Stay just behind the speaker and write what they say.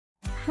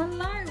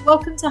Hello,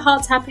 welcome to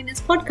Heart's Happiness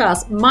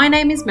Podcast. My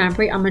name is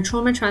Manpreet. I'm a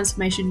trauma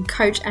transformation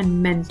coach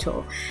and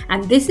mentor.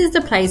 And this is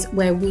the place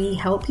where we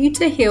help you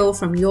to heal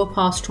from your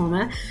past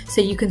trauma so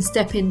you can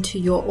step into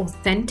your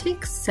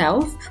authentic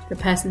self, the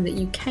person that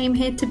you came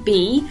here to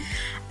be,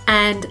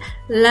 and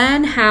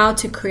learn how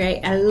to create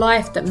a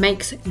life that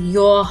makes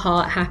your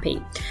heart happy.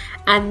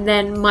 And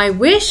then my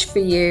wish for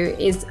you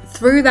is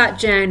through that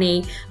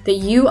journey that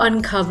you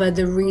uncover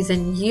the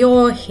reason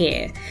you're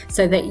here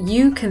so that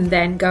you can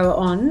then go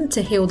on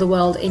to heal the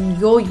world in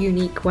your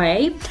unique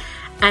way.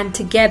 And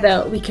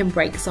together we can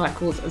break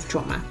cycles of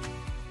trauma.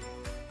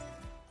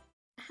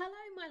 Hello,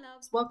 my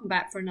loves. Welcome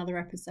back for another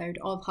episode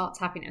of Heart's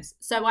Happiness.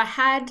 So I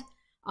had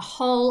a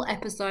whole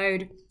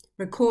episode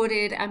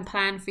recorded and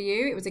planned for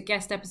you. It was a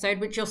guest episode,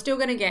 which you're still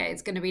going to get.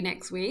 It's going to be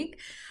next week.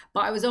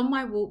 But I was on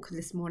my walk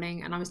this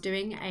morning and I was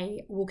doing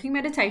a walking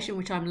meditation,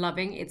 which I'm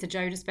loving. It's a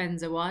Joe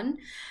Dispenza one.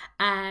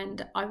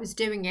 And I was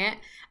doing it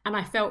and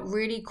I felt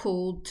really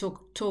cool to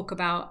talk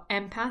about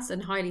empaths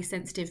and highly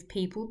sensitive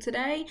people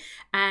today,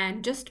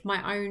 and just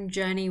my own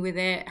journey with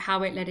it,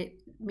 how it led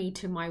me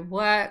to my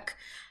work,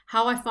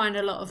 how I find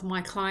a lot of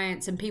my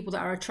clients and people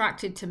that are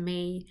attracted to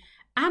me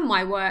and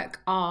my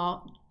work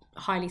are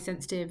highly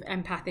sensitive,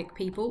 empathic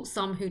people,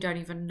 some who don't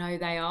even know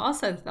they are.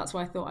 So that's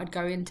why I thought I'd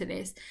go into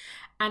this,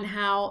 and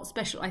how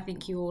special I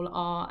think you all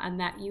are and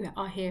that you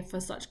are here for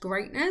such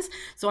greatness.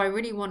 So I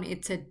really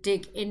wanted to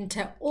dig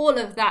into all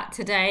of that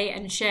today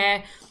and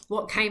share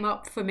what came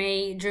up for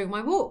me during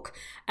my walk,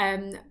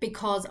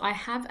 because I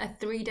have a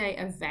 3-day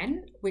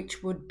event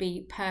which would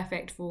be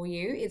perfect for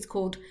you. It's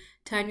called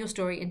Turn Your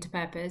Story into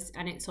Purpose,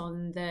 and it's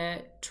on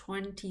the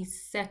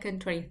 22nd,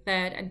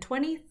 23rd and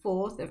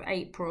 24th of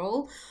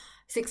April,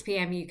 6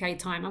 p.m. UK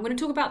time. I'm going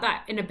to talk about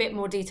that in a bit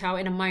more detail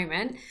in a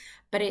moment,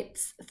 but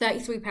it's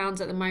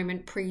 £33 at the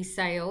moment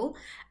pre-sale.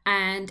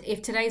 And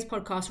if today's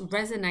podcast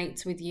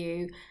resonates with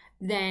you,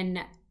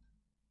 then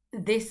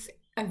this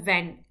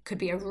event could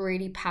be a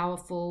really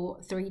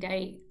powerful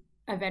 3-day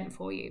event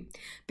for you,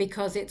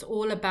 because it's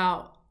all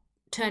about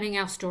turning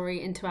our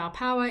story into our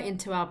power,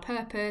 into our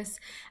purpose,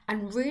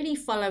 and really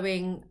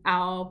following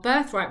our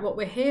birthright, what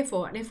we're here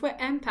for. And if we're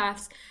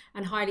empaths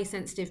and highly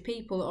sensitive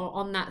people or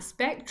on that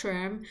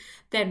spectrum,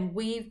 then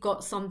we've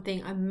got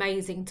something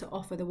amazing to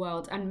offer the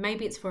world. And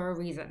maybe it's for a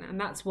reason. And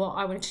that's what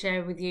I want to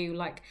share with you,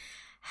 like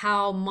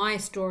how my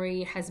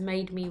story has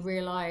made me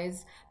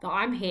realize that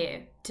I'm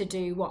here to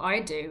do what I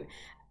do,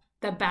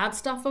 the bad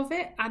stuff of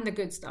it and the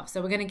good stuff.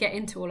 So we're going to get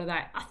into all of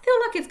that. I feel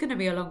like it's going to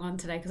be a long one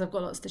today because I've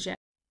got lots to share.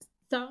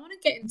 So I want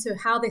to get into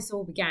how this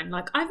all began.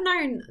 Like, I've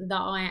known that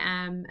I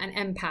am an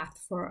empath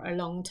for a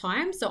long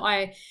time. So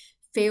I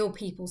feel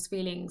people's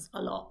feelings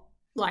a lot.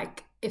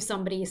 Like if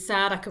somebody is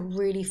sad, I can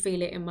really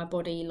feel it in my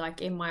body,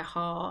 like in my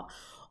heart.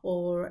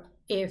 Or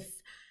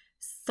if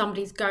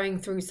somebody's going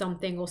through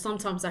something, or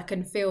sometimes I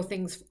can feel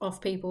things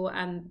off people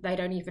and they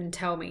don't even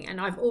tell me.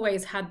 And I've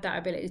always had that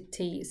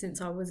ability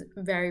since I was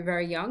very,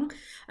 very young,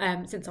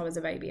 since I was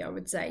a baby, I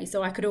would say.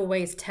 So I could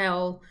always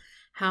tell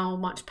how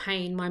much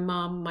pain my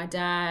mum, my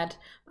dad,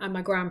 and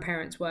my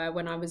grandparents were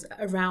when I was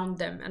around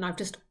them. And I've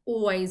just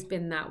always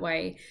been that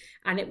way.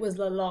 And it was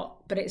a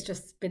lot, but it's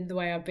just been the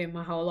way I've been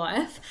my whole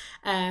life.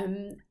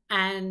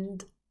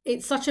 And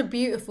it's such a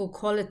beautiful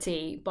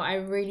quality, but I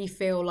really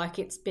feel like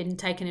it's been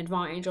taken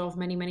advantage of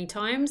many, many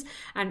times.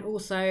 And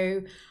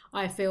also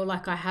I feel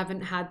like I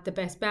haven't had the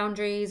best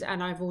boundaries,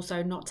 and I've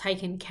also not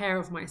taken care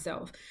of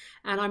myself.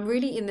 And I'm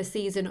really in the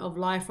season of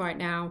life right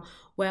now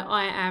where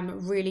I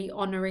am really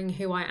honoring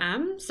who I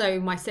am. So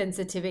my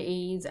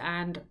sensitivities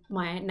and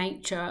my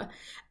nature,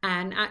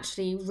 and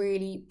actually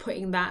really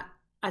putting that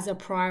as a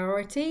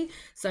priority.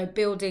 So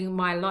building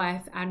my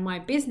life and my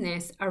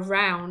business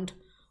around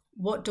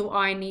what do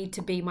I need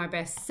to be my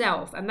best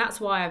self. And that's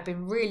why I've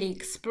been really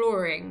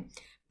exploring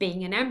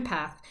being an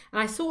empath.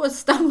 And I sort of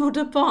stumbled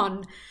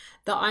upon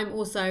that I'm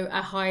also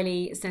a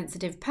highly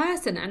sensitive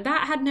person, and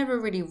that had never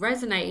really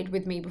resonated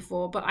with me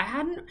before, but I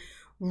hadn't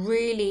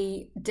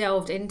really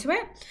delved into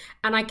it.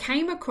 And I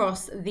came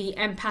across the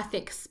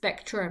empathic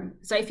spectrum.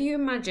 So if you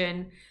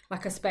imagine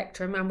like a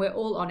spectrum, and we're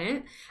all on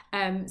it,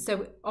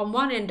 so on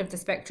one end of the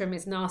spectrum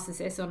is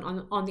narcissists,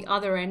 on the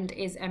other end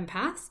is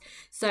empaths.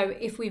 So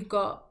if we've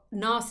got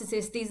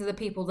narcissists, these are the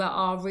people that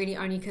are really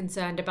only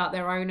concerned about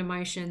their own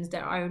emotions,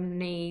 their own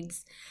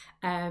needs,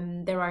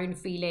 their own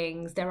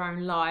feelings, their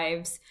own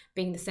lives,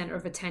 being the center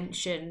of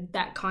attention,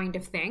 that kind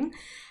of thing.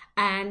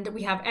 And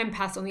we have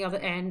empaths on the other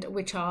end,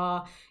 which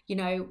are, you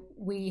know,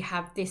 we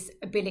have this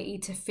ability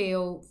to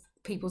feel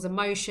people's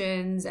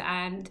emotions,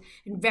 and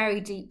in very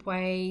deep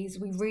ways.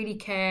 We really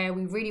care,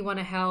 we really want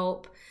to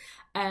help,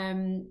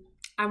 and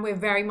we're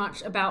very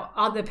much about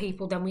other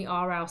people than we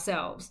are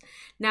ourselves.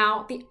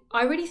 Now,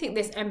 I really think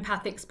this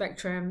empathic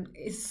spectrum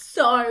is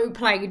so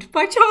plagued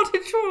by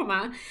childhood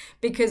trauma,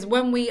 because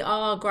when we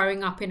are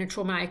growing up in a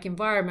traumatic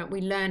environment,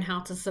 we learn how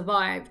to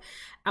survive,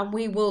 and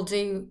we will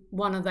do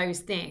one of those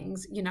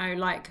things, you know,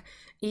 like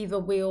either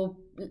we'll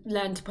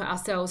learn to put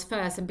ourselves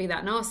first and be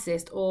that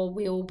narcissist, or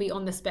we'll be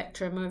on the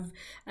spectrum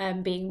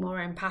of being more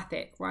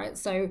empathic, right?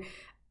 So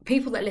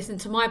people that listen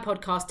to my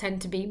podcast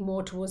tend to be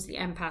more towards the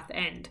empath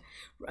end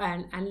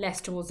and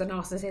less towards the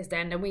narcissist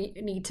end. And we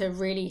need to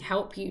really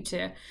help you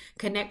to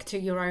connect to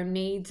your own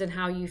needs and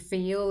how you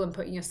feel and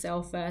putting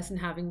yourself first and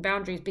having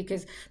boundaries,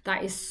 because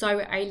that is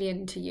so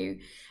alien to you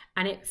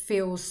and it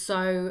feels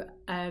so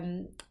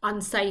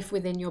unsafe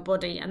within your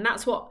body. And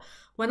that's what,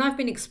 when I've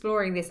been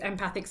exploring this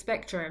empathic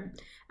spectrum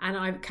and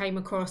I came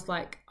across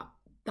like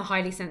the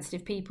highly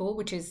sensitive people,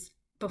 which is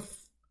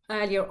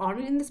earlier on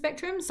in the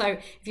spectrum. So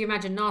if you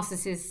imagine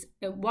narcissists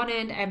at one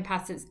end,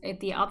 empaths at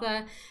the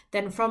other,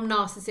 then from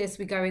narcissists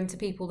we go into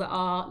people that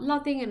are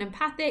loving and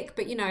empathic,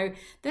 but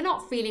they're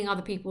not feeling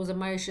other people's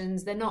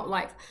emotions. They're not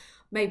like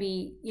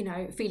maybe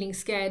feeling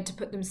scared to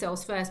put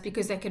themselves first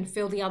because they can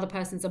feel the other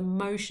person's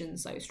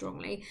emotions so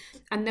strongly.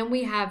 And then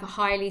we have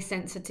highly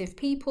sensitive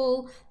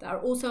people that are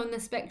also on the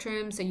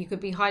spectrum. So you could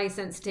be highly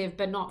sensitive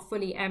but not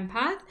fully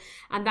empath,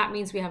 and that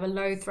means we have a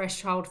low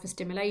threshold for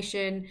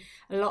stimulation,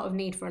 a lot of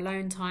need for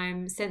alone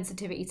time,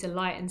 sensitivity to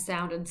light and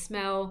sound and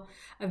smell,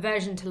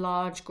 aversion to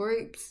large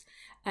groups.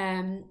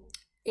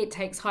 It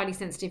takes highly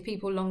sensitive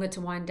people longer to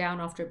wind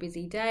down after a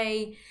busy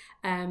day,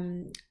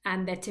 and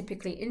they're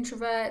typically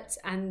introverts.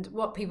 And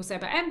what people say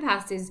about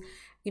empaths is,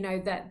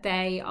 that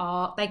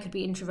they could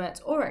be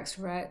introverts or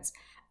extroverts,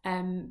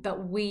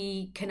 but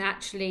we can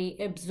actually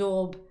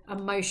absorb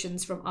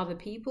emotions from other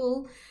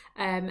people,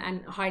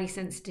 and highly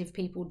sensitive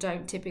people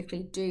don't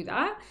typically do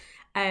that.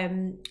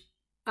 And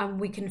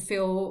we can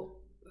feel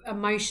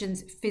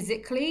emotions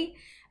physically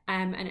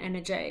and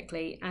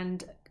energetically,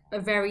 and are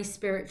very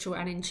spiritual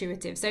and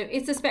intuitive. So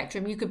it's a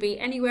spectrum. You could be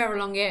anywhere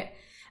along it.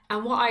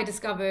 And what I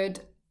discovered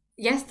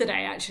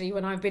yesterday, actually,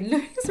 when I've been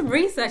doing some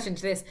research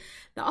into this,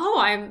 that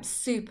I'm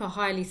super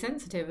highly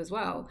sensitive as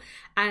well.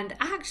 And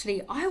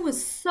actually I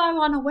was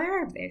so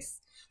unaware of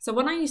this. So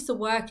when I used to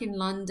work in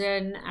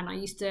London and I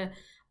used to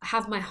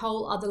have my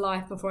whole other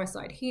life before I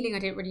started healing, I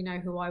didn't really know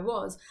who I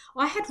was.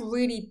 I had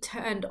really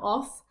turned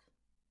off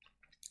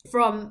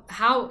from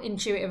how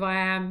intuitive I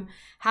am,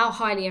 how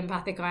highly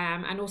empathic I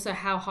am, and also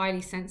how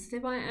highly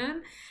sensitive I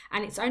am.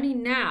 And it's only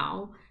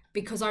now,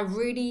 because I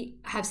really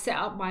have set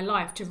up my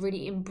life to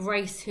really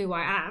embrace who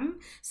I am.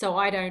 So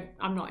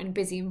I'm not in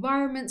busy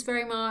environments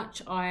very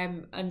much. I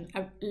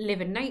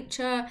live in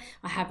nature.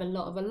 I have a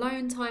lot of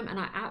alone time and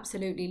I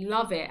absolutely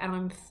love it. And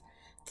I'm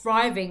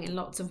thriving in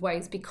lots of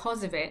ways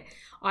because of it.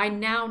 I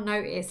now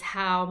notice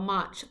how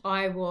much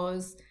I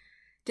was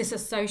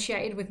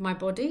disassociated with my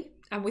body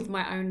and with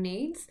my own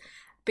needs.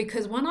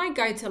 Because when I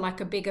go to like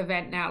a big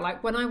event now,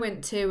 like when I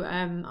went to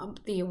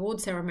the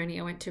award ceremony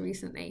I went to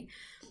recently,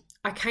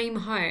 I came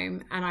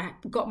home and I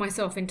got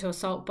myself into a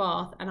salt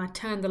bath and I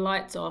turned the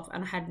lights off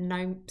and I had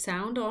no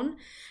sound on.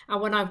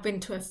 And when I've been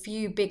to a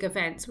few big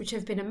events, which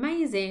have been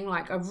amazing,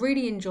 like I've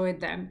really enjoyed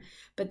them,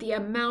 but the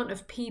amount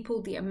of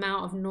people, the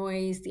amount of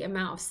noise, the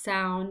amount of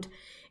sound,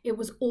 it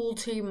was all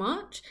too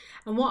much.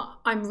 And what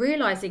I'm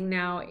realizing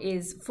now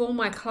is, for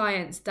my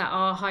clients that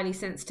are highly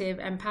sensitive,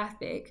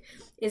 empathic,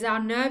 is our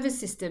nervous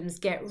systems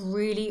get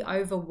really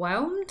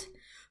overwhelmed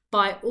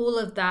by all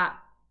of that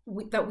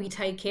we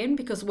take in,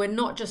 because we're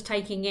not just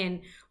taking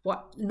in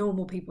what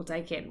normal people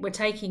take in. We're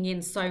taking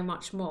in so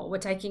much more. We're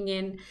taking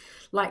in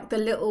like the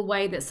little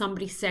way that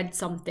somebody said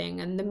something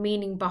and the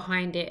meaning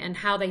behind it and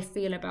how they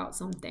feel about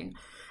something.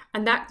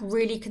 And that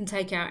really can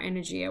take our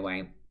energy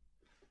away.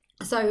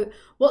 So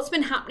what's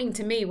been happening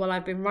to me while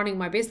I've been running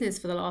my business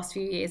for the last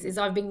few years is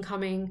I've been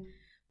becoming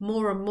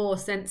more and more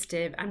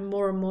sensitive and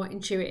more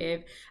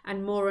intuitive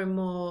and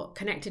more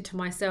connected to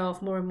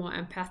myself, more and more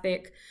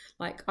empathic.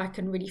 Like I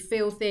can really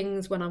feel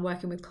things when I'm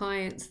working with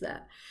clients,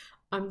 that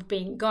I'm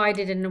being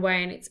guided in a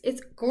way, and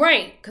it's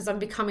great because I'm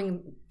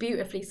becoming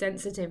beautifully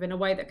sensitive in a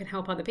way that can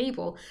help other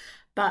people.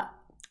 But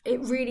it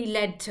really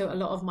led to a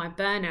lot of my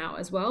burnout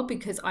as well,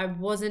 because I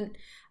wasn't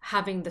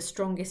having the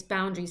strongest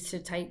boundaries to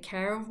take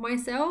care of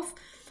myself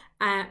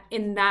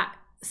in that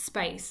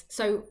space.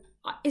 So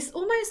it's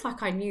almost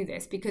like I knew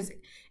this, because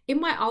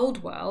in my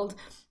old world,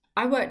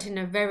 I worked in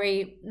a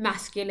very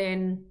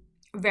masculine,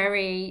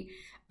 very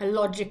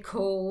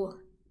logical,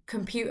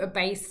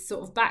 computer-based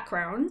sort of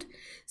background.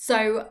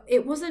 So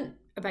it wasn't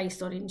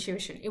based on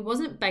intuition. It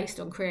wasn't based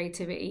on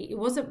creativity. It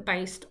wasn't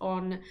based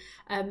on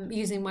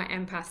using my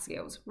empath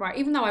skills, right?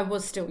 Even though I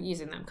was still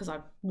using them because I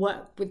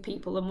work with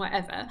people and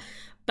whatever.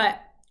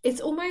 But it's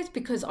almost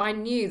because I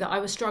knew that I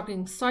was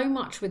struggling so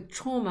much with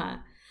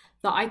trauma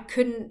that I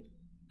couldn't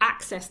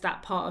access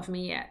that part of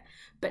me yet.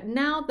 But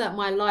now that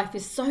my life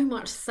is so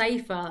much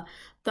safer,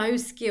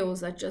 those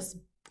skills are just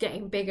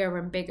getting bigger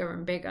and bigger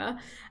and bigger,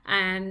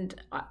 and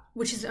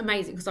which is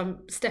amazing because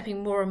I'm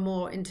stepping more and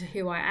more into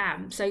who I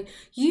am. So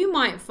you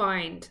might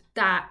find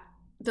that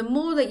the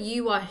more that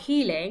you are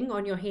healing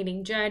on your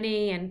healing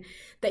journey, and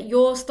that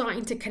you're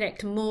starting to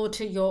connect more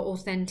to your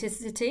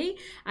authenticity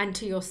and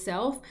to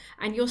yourself,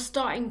 and you're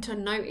starting to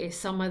notice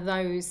some of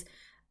those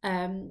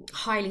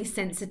highly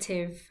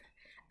sensitive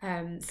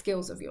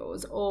skills of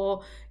yours,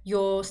 or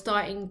you're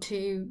starting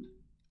to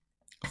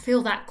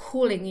feel that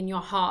calling in your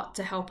heart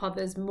to help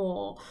others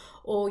more,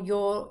 or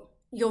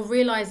you're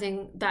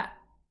realizing that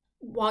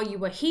while you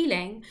were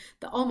healing,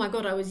 that, oh my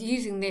God, I was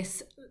using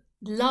this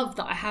love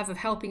that I have of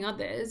helping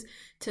others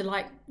to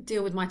like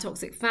deal with my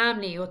toxic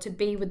family, or to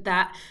be with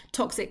that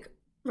toxic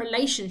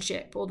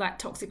relationship or that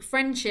toxic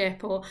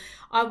friendship, or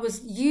I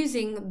was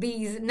using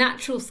these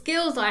natural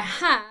skills I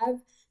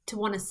have to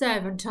want to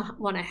serve and to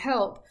want to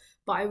help,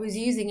 but I was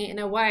using it in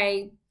a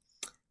way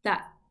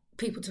that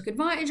people took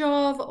advantage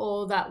of,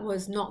 or that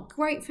was not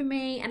great for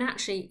me, and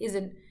actually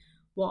isn't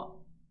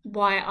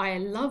why I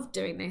love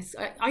doing this.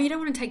 You don't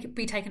want to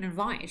be taken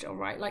advantage of,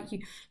 right? Like, you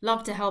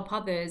love to help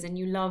others, and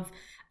you love,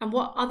 and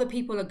what other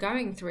people are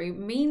going through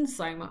means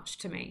so much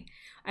to me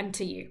and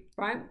to you,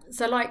 right?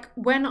 So like,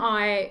 when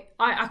I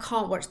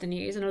can't watch the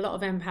news, and a lot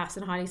of empaths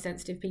and highly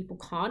sensitive people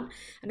can't,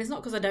 and it's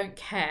not because I don't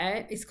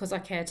care, it's because I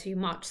care too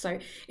much. So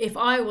if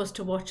I was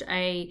to watch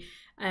a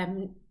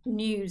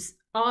news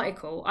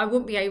article, I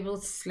wouldn't be able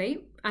to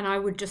sleep, and I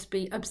would just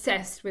be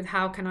obsessed with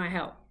how can I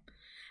help,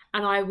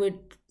 and I would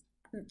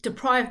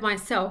deprive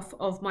myself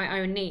of my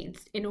own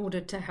needs in order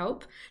to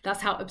help.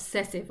 That's how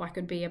obsessive I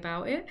could be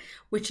about it,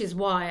 which is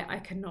why I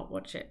cannot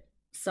watch it.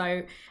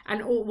 So,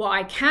 and what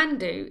I can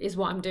do is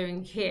what I'm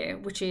doing here,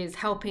 which is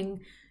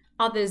helping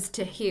others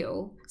to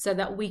heal so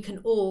that we can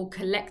all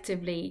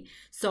collectively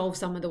solve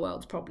some of the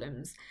world's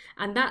problems.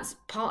 And that's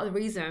part of the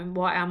reason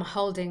why I'm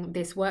holding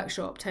this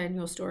workshop, Turn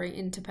Your Story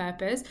into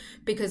Purpose,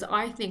 because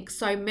I think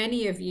so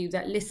many of you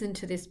that listen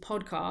to this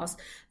podcast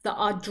that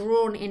are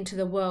drawn into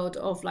the world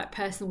of like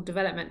personal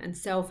development and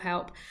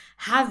self-help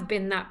have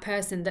been that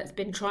person that's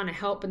been trying to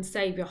help and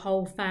save your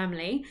whole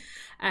family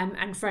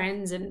and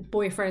friends and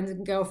boyfriends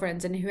and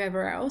girlfriends and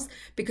whoever else,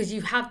 because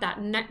you have that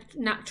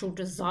natural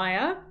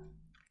desire.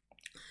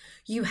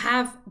 You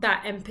have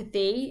that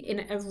empathy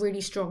in a really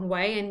strong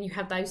way, and you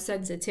have those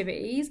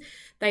sensitivities.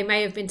 They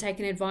may have been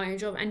taken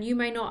advantage of, and you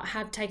may not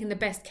have taken the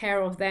best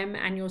care of them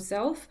and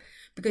yourself,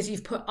 because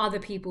you've put other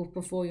people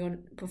before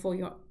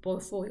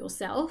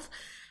yourself.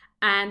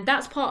 And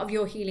that's part of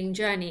your healing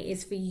journey,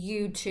 is for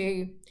you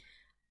to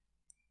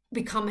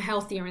become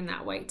healthier in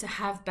that way, to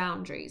have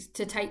boundaries,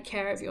 to take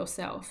care of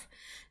yourself,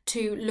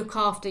 to look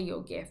after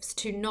your gifts,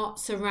 to not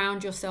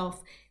surround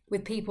yourself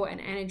with people and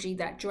energy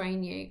that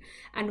drain you.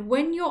 And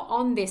when you're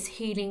on this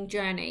healing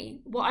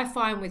journey, what I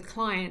find with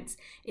clients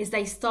is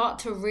they start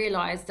to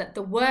realize that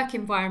the work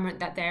environment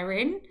that they're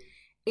in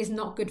is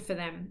not good for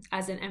them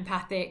as an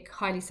empathic,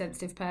 highly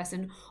sensitive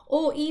person,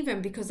 or even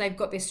because they've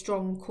got this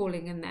strong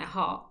calling in their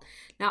heart.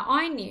 Now,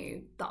 I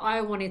knew that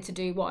I wanted to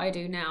do what I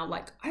do now,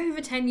 like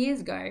over 10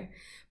 years ago,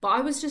 but I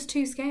was just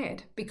too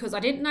scared because I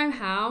didn't know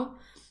how.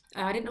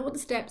 I didn't know what the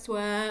steps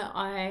were.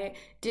 I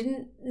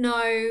didn't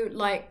know,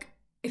 like,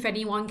 if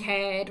anyone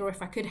cared, or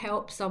if I could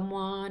help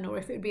someone, or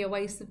if it would be a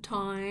waste of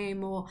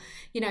time, or,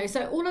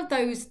 so all of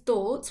those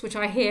thoughts, which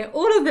I hear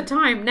all of the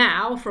time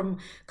now from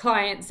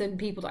clients and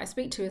people that I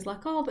speak to, is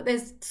like, oh, but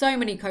there's so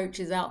many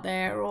coaches out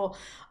there, or,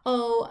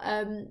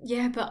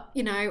 yeah, but,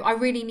 I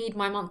really need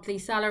my monthly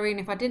salary, and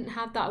if I didn't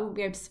have that, I wouldn't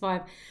be able to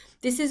survive.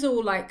 This is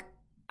all like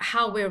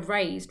how we're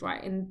raised,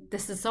 right, in the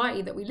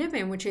society that we live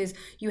in, which is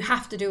you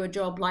have to do a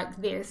job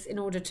like this in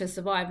order to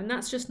survive. And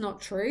that's just not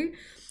true.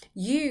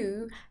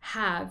 You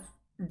have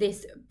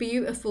this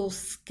beautiful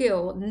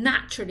skill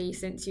naturally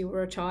since you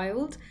were a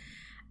child,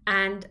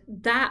 and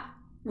that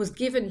was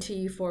given to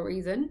you for a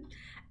reason,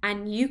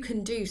 and you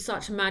can do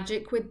such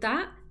magic with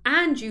that.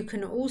 And you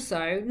can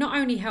also not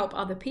only help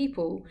other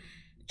people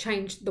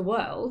change the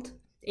world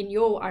in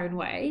your own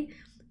way,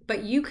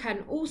 but you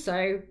can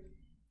also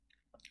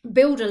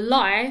build a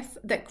life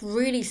that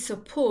really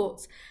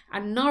supports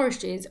and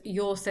nourishes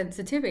your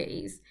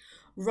sensitivities,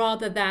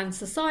 rather than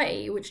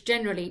society, which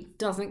generally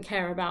doesn't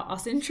care about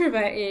us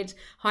introverted,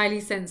 highly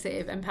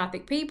sensitive,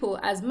 empathic people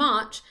as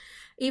much,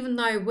 even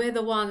though we're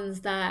the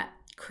ones that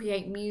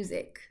create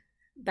music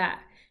that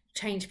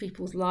change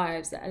people's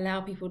lives, that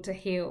allow people to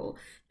heal,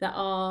 that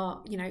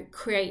are,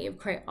 creative,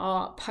 create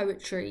art,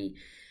 poetry.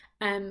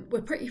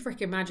 We're pretty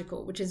freaking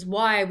magical, which is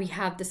why we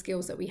have the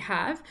skills that we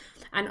have.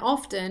 And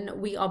often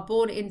we are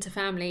born into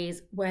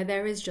families where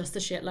there is just a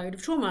shitload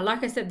of trauma.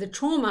 Like I said, the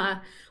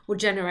trauma will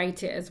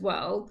generate it as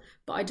well.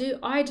 But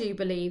I do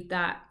believe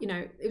that,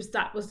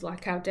 that was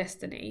like our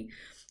destiny.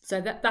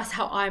 So that's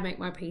how I make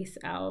my peace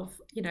out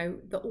of,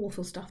 the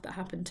awful stuff that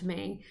happened to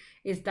me,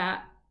 is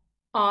that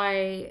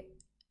I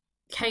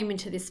came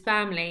into this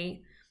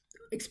family,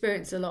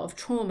 experienced a lot of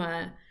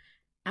trauma,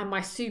 and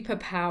my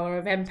superpower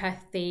of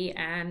empathy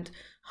and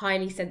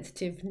highly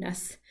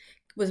sensitiveness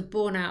was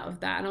born out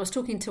of that. And I was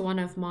talking to one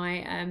of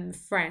my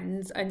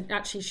friends, and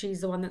actually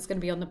she's the one that's going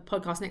to be on the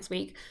podcast next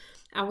week.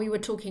 And we were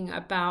talking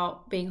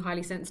about being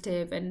highly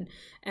sensitive and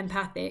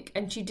empathic.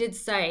 And she did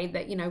say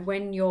that,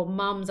 when your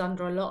mum's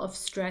under a lot of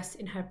stress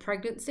in her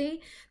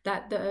pregnancy,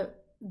 that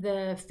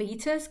the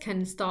fetus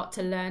can start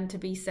to learn to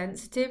be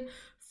sensitive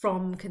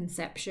from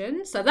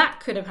conception. So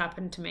that could have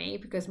happened to me,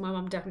 because my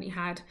mum definitely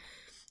had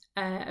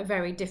a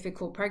very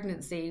difficult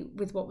pregnancy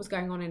with what was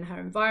going on in her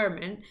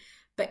environment.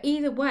 But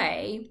either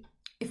way,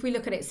 if we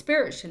look at it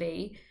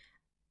spiritually,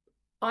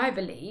 I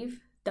believe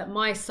that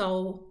my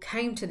soul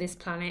came to this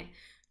planet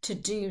to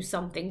do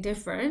something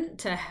different,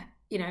 to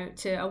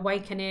to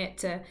awaken it,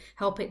 to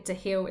help it to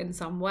heal in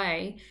some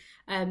way,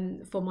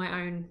 for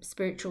my own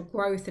spiritual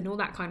growth and all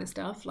that kind of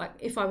stuff. Like,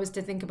 if I was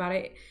to think about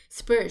it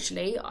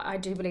spiritually, I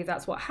do believe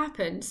that's what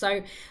happened.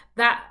 So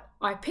that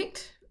I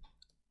picked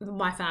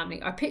my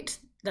family. I picked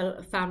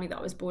the family that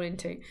I was born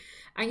into.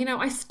 And,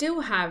 I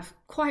still have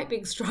quite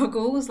big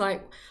struggles.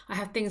 Like, I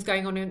have things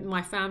going on in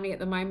my family at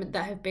the moment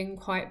that have been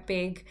quite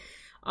big.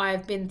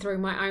 I've been through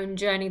my own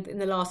journey in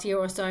the last year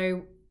or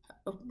so,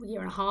 a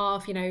year and a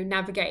half,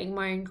 navigating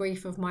my own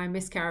grief of my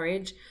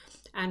miscarriage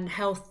and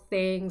health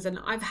things. And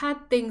I've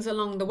had things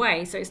along the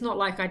way. So it's not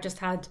like I just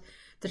had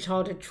the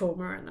childhood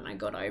trauma and then I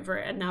got over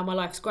it and now my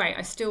life's great.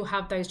 I still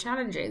have those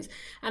challenges.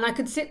 And I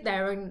could sit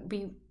there and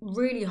be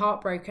really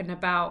heartbroken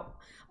about,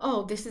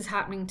 oh, this is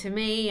happening to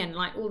me, and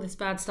like all this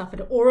bad stuff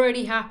had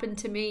already happened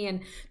to me.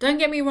 And don't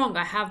get me wrong,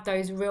 I have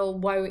those real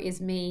woe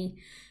is me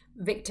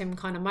victim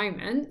kind of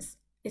moments.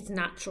 It's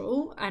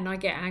natural, and I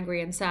get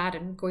angry and sad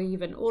and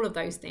grieve and all of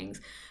those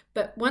things.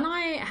 But when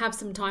I have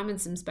some time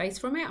and some space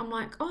from it, I'm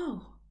like,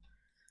 oh,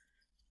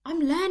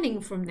 I'm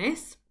learning from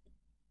this.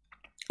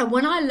 And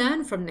when I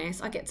learn from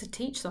this, I get to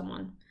teach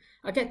someone.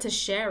 I get to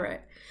share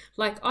it.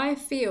 Like, I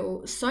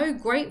feel so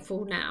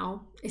grateful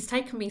now. It's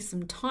taken me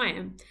some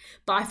time,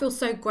 but I feel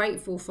so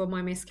grateful for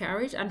my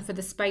miscarriage and for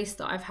the space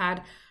that I've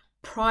had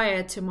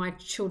prior to my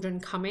children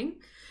coming,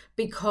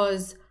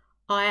 because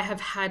I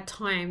have had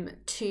time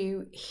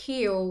to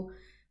heal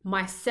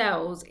my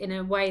cells in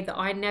a way that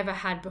I never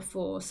had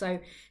before. So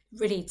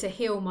really, to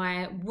heal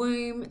my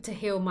womb, to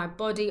heal my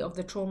body of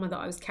the trauma that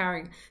I was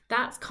carrying.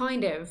 That's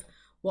kind of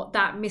what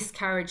that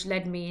miscarriage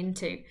led me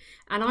into.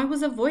 And I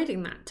was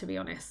avoiding that, to be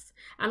honest.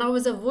 And I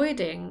was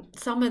avoiding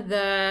some of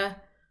the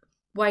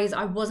ways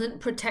I wasn't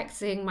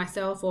protecting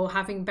myself or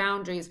having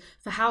boundaries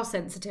for how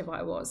sensitive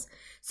I was.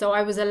 So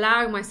I was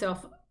allowing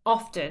myself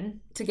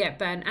often to get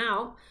burnt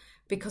out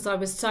because I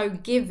was so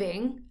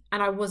giving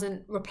and I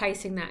wasn't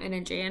replacing that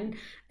energy. And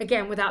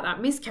again, without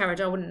that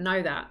miscarriage, I wouldn't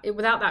know that.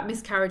 Without that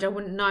miscarriage, I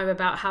wouldn't know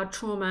about how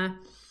trauma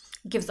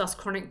gives us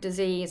chronic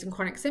disease and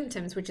chronic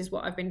symptoms, which is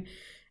what I've been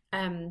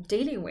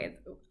dealing with.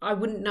 I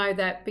wouldn't know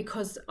that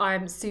because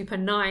I'm super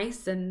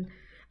nice and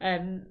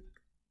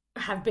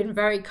have been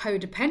very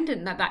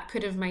codependent, that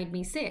could have made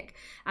me sick.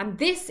 And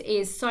this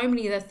is so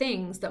many of the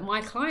things that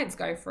my clients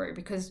go through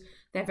because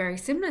they're very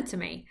similar to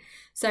me.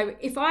 So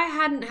if I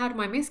hadn't had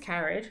my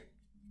miscarriage,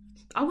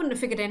 I wouldn't have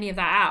figured any of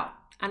that out.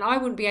 And I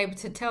wouldn't be able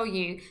to tell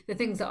you the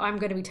things that I'm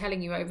going to be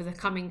telling you over the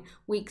coming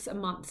weeks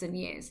and months and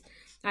years.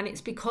 And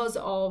it's because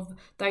of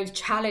those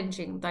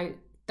challenging,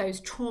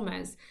 those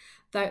traumas,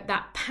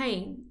 that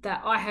pain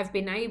that I have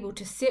been able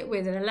to sit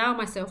with and allow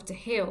myself to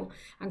heal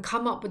and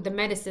come up with the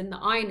medicine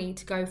that I need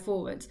to go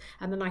forwards.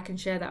 And then I can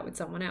share that with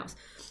someone else.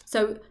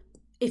 So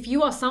if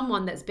you are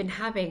someone that's been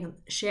having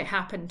shit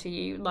happen to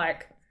you,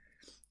 like,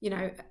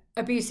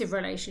 abusive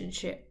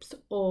relationships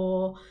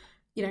or,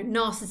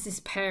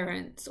 narcissist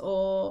parents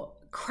or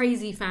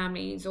crazy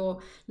families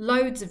or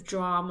loads of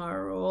drama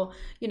or,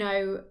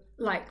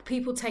 like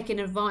people taking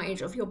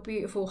advantage of your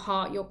beautiful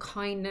heart, your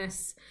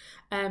kindness,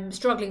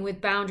 struggling with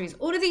boundaries,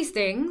 all of these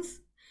things,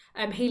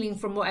 healing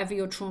from whatever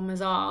your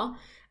traumas are,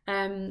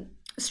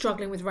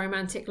 struggling with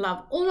romantic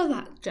love, all of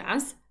that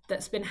jazz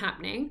that's been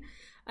happening,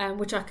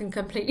 which I can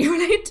completely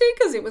relate to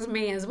because it was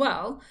me as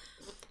well.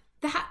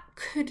 That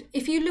could,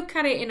 if you look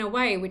at it in a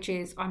way which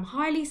is, I'm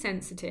highly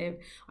sensitive,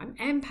 I'm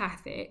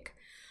empathic,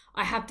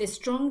 I have this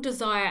strong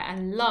desire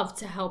and love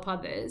to help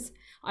others.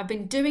 I've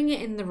been doing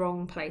it in the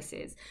wrong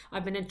places.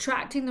 I've been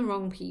attracting the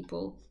wrong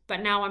people,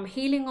 but now I'm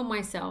healing on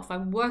myself.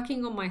 I'm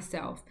working on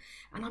myself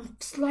and I'm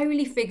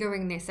slowly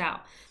figuring this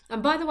out.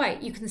 And by the way,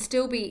 you can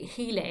still be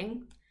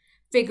healing,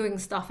 figuring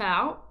stuff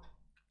out,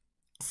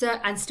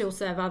 and still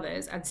serve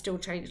others and still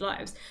change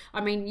lives. I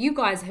mean, you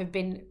guys have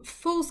been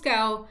full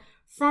scale,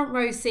 front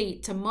row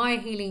seat to my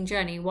healing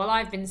journey while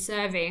I've been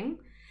serving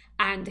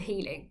and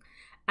healing.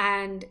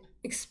 And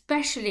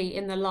especially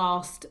in the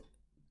last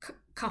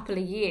couple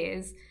of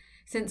years,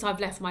 since I've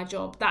left my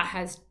job, that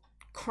has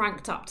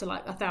cranked up to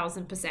like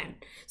 1,000%.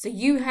 So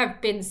you have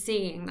been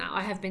seeing that.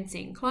 I have been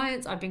seeing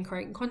clients, I've been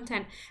creating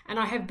content, and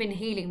I have been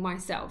healing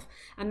myself.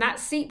 And that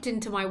seeped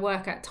into my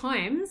work at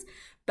times,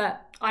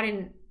 but I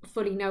didn't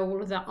fully know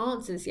all of the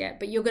answers yet.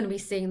 But you're going to be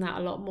seeing that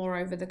a lot more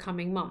over the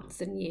coming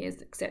months and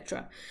years,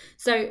 etc.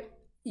 So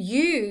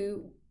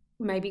you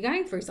may be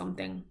going through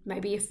something,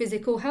 maybe a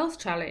physical health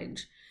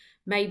challenge.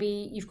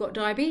 Maybe you've got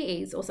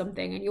diabetes or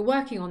something and you're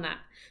working on that.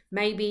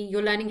 Maybe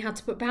you're learning how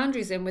to put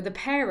boundaries in with a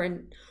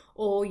parent,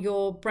 or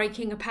you're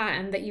breaking a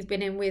pattern that you've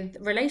been in with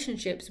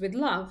relationships, with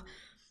love.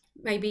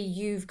 Maybe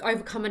you've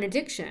overcome an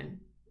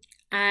addiction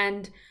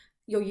and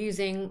you're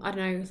using, I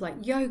don't know, like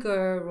yoga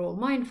or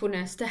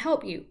mindfulness to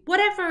help you.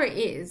 Whatever it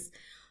is,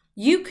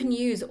 you can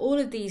use all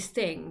of these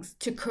things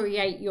to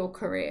create your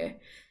career.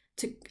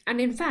 And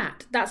in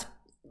fact, that's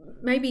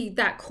maybe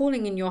that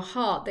calling in your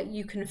heart that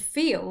you can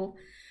feel,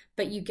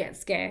 but you get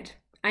scared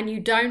and you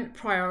don't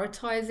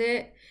prioritize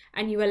it,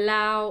 and you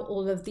allow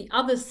all of the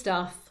other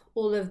stuff,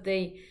 all of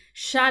the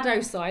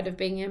shadow side of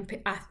being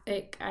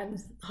empathic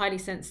and highly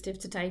sensitive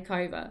to take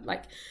over.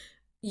 Like,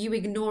 you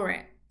ignore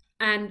it.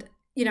 And,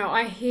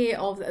 I hear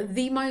of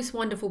the most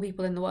wonderful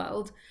people in the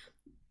world,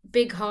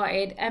 big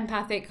hearted,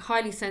 empathic,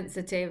 highly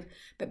sensitive,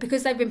 but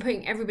because they've been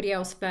putting everybody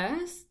else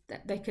first,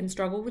 that they can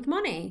struggle with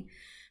money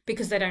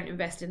because they don't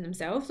invest in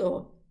themselves,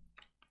 or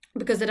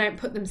because they don't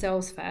put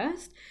themselves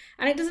first.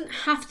 And it doesn't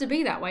have to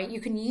be that way.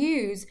 You can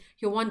use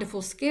your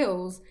wonderful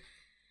skills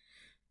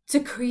to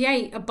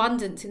create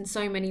abundance in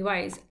so many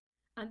ways.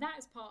 And that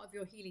is part of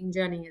your healing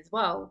journey as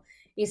well,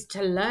 is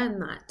to learn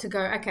that, to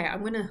go, okay,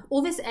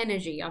 all this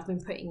energy I've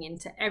been putting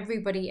into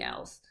everybody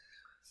else,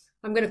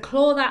 I'm going to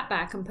claw that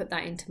back and put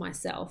that into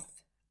myself.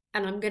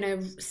 And I'm going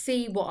to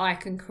see what I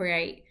can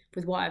create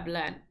with what I've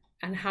learned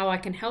and how I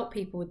can help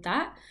people with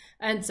that,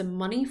 earn some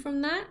money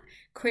from that,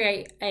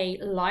 create a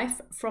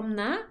life from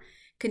that,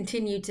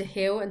 continue to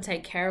heal and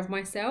take care of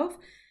myself,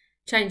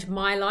 change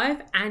my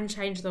life and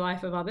change the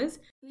life of others.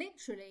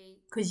 Literally,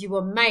 because you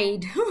were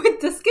made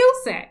with the skill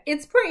set.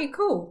 It's pretty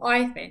cool,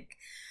 I think.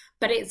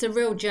 But it's a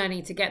real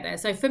journey to get there.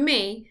 So for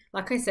me,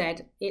 like I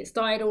said, it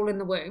started all in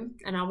the womb,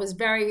 and I was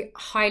very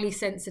highly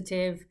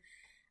sensitive,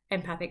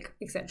 empathic,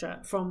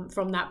 etc.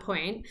 From that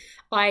point.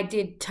 I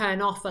did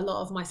turn off a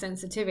lot of my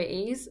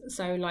sensitivities,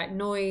 so like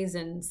noise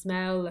and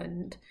smell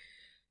and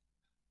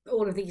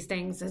all of these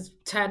things has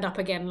turned up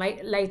again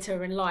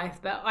later in life.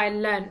 But I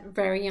learned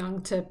very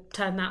young to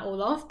turn that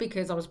all off,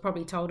 because I was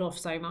probably told off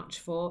so much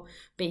for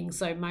being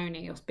so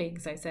moany or being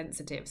so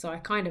sensitive. So I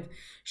kind of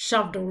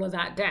shoved all of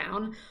that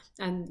down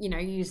and,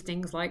 used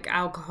things like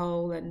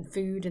alcohol and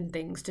food and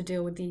things to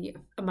deal with the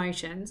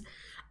emotions.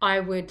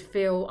 I would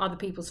feel other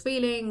people's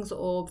feelings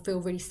or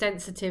feel really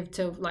sensitive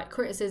to like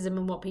criticism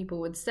and what people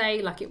would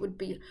say. Like, it would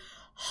be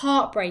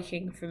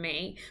heartbreaking for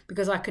me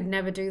because I could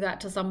never do that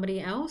to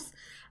somebody else.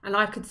 And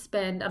I could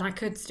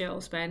still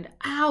spend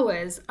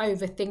hours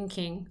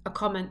overthinking a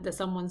comment that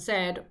someone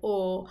said,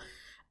 or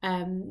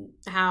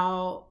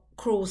how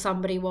cruel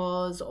somebody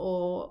was,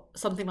 or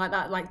something like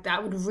that. Like,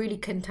 that would really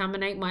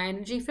contaminate my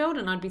energy field,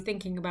 and I'd be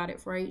thinking about it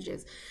for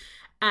ages.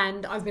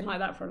 And I've been like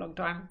that for a long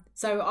time.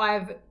 So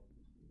I've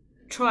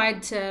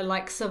tried to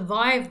like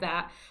survive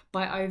that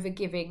by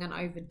overgiving and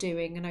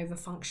overdoing and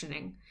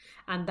overfunctioning.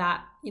 And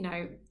that,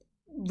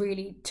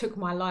 really took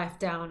my life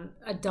down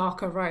a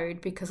darker road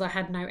because I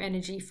had no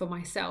energy for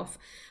myself.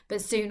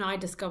 But soon I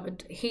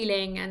discovered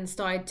healing and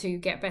started to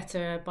get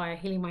better by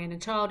healing my inner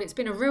child. It's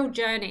been a real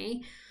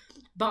journey,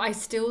 but I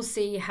still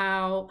see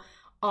how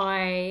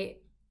I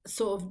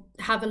sort of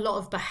have a lot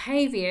of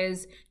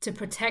behaviors to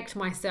protect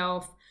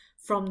myself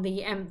from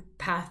the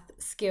empath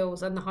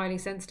skills and the highly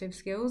sensitive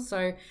skills.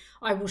 So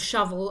I will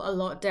shovel a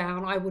lot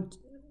down. I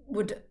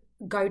would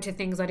go to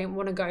things I didn't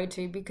want to go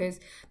to because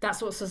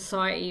that's what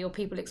society or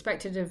people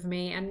expected of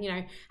me, and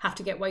have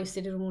to get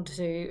wasted in order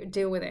to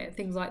deal with it,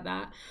 things like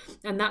that.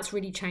 And that's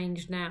really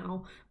changed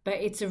now. But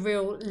it's a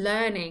real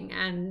learning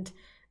and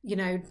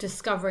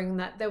discovering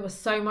that there was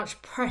so much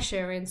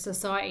pressure in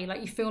society. Like,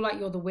 you feel like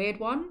you're the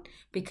weird one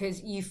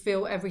because you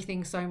feel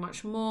everything so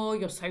much more,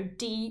 you're so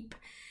deep.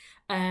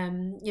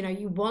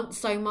 You want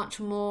so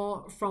much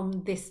more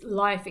from this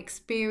life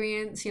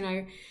experience,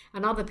 and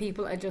other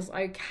people are just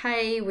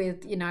okay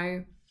with,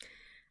 I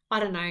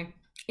don't know,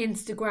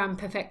 Instagram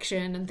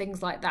perfection and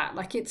things like that.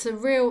 Like, it's a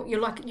real,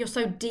 you're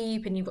so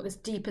deep and you've got this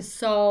deeper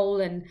soul,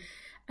 and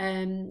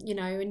and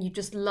you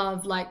just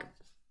love like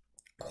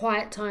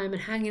quiet time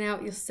and hanging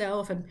out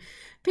yourself, and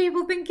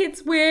people think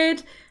it's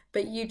weird,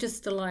 but you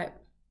just are like,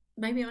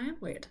 maybe I am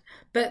weird.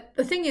 But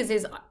the thing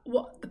is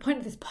what the point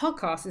of this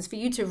podcast is for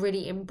you to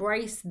really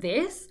embrace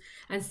this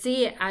and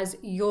see it as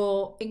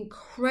your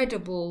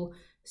incredible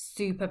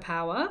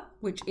superpower,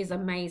 which is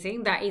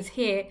amazing, that is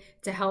here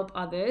to help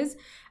others.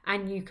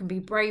 And you can be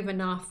brave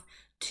enough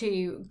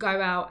to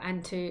go out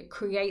and to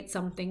create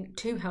something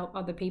to help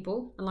other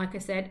people. And like I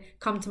said,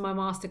 come to my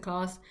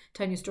masterclass,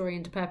 Turn Your Story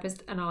into Purpose,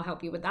 and I'll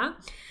help you with that.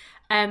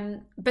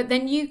 But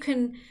then you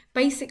can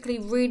basically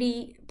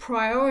really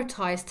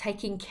prioritize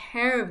taking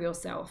care of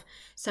yourself.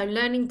 So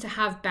learning to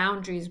have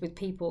boundaries with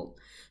people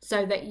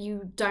so that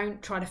you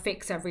don't try to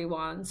fix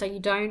everyone. So you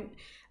don't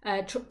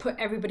put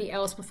everybody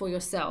else before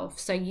yourself.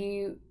 So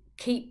you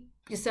keep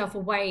yourself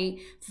away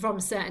from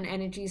certain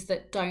energies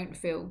that don't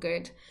feel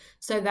good,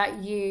 so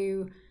that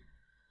you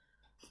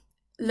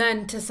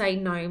learn to say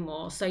no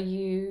more. So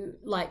you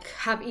like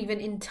have even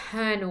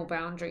internal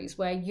boundaries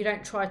where you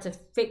don't try to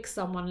fix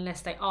someone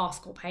unless they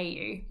ask or pay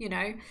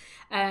you,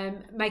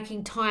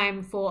 making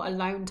time for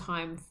alone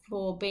time,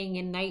 for being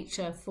in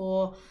nature,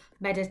 for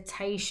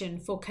meditation,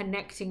 for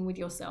connecting with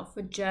yourself,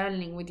 for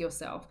journaling with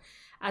yourself.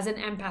 As an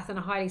empath and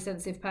a highly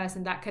sensitive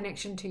person, that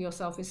connection to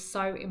yourself is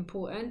so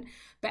important,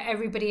 but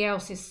everybody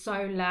else is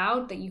so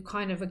loud that you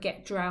kind of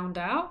get drowned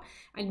out.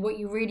 And what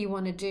you really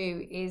want to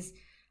do is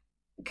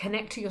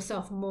connect to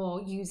yourself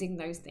more using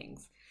those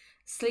things.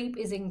 Sleep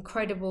is an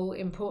incredible,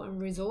 important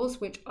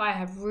resource, which I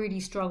have really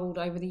struggled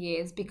over the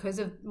years because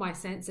of my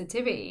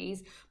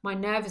sensitivities. My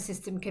nervous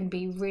system can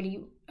be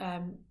really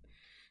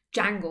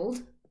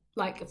jangled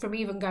like from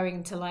even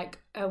going to like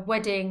a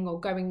wedding or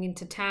going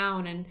into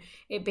town and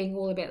it being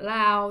all a bit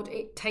loud,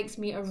 it takes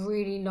me a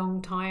really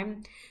long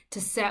time to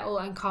settle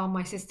and calm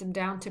my system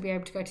down to be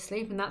able to go to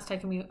sleep. And that's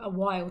taken me a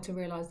while to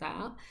realize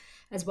that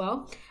as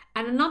well.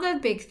 And another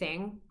big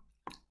thing,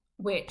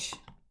 which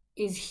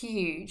is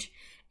huge,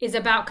 is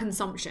about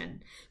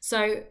consumption.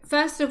 So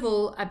first of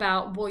all,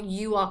 about what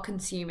you are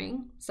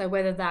consuming. So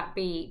whether that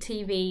be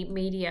TV,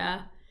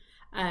 media,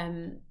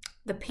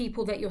 the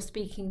people that you're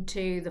speaking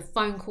to, the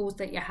phone calls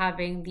that you're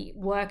having, the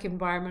work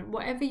environment,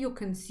 whatever you're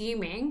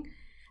consuming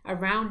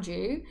around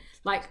you,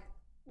 like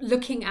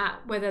looking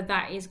at whether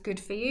that is good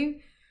for you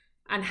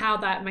and how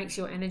that makes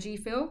your energy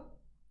feel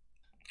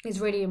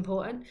is really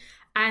important.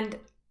 And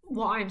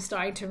what I'm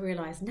starting to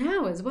realize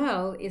now as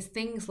well is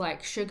things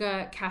like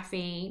sugar,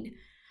 caffeine,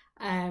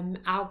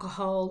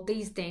 alcohol,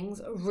 these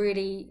things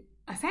really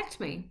affect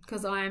me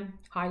because I'm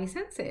highly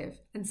sensitive,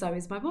 and so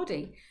is my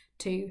body,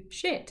 to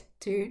shit,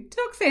 to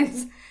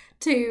toxins,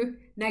 to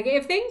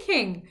negative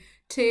thinking,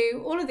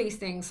 to all of these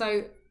things.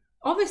 So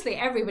obviously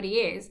everybody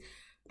is,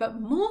 but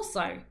more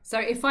so. So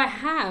if I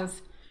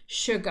have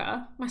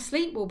sugar, my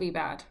sleep will be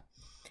bad.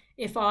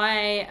 If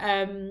I,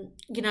 am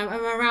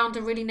around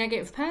a really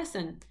negative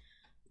person,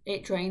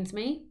 it drains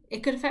me.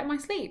 It could affect my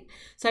sleep.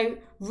 So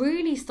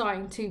really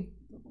starting to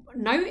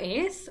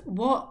notice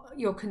what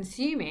you're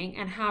consuming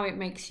and how it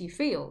makes you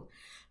feel.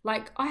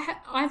 Like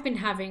I've been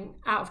having,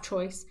 out of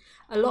choice,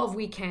 a lot of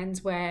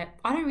weekends where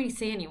I don't really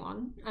see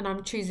anyone and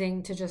I'm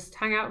choosing to just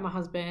hang out with my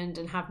husband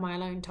and have my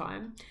alone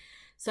time.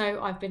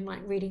 So I've been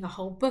like reading a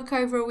whole book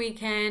over a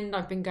weekend.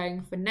 I've been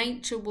going for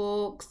nature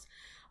walks.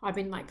 I've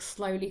been like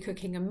slowly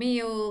cooking a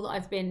meal.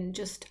 I've been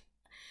just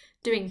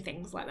doing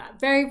things like that.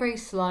 Very, very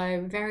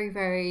slow, very,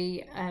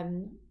 very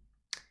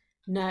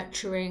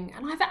nurturing.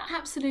 And I've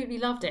absolutely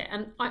loved it.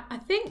 And I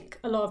think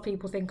a lot of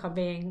people think I'm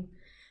being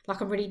like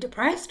I'm really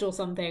depressed or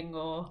something,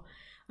 or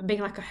I'm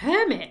being like a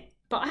hermit,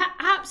 but I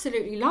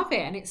absolutely love it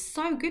and it's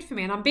so good for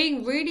me. And I'm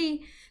being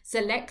really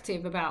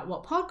selective about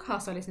what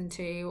podcasts I listen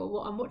to or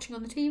what I'm watching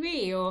on the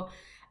TV or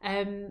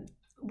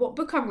what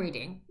book I'm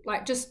reading.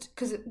 Like, just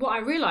because what I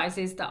realize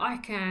is that I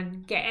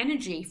can get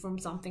energy from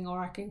something,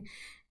 or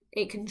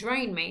it can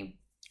drain me.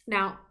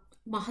 Now,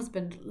 my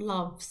husband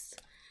loves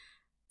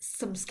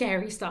some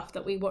scary stuff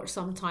that we watch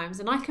sometimes,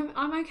 and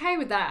I'm okay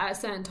with that at a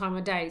certain time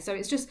of day. So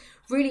it's just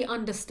really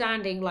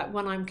understanding, like,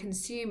 when I'm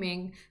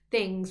consuming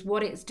things,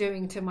 what it's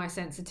doing to my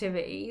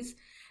sensitivities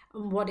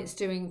and what it's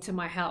doing to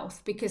my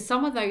health, because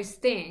some of those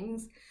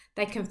things,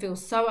 they can feel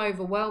so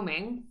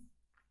overwhelming,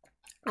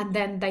 and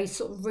then they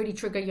sort of really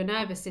trigger your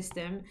nervous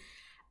system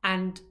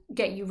and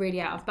get you really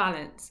out of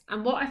balance.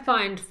 And what I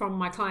find from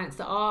my clients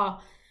that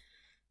are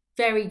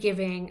very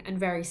giving and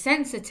very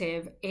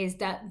sensitive is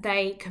that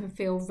they can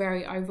feel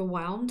very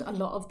overwhelmed a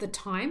lot of the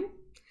time.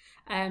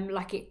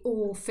 Like it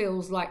all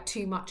feels like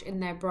too much in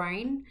their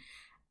brain.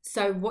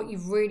 So what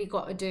you've really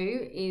got to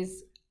do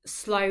is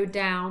slow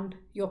down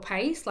your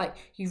pace. Like,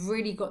 you've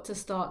really got to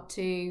start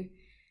to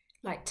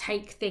like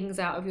take things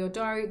out of your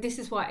diary. This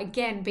is why,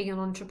 again, being an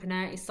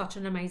entrepreneur is such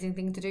an amazing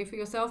thing to do for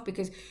yourself,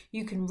 because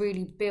you can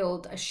really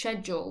build a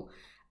schedule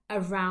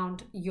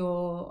around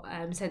your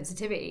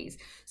sensitivities.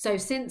 So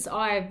since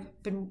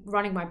I've been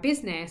running my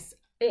business,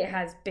 it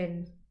has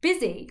been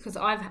busy because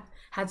I've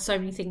had so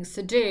many things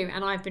to do,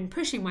 and I've been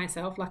pushing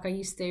myself like I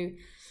used to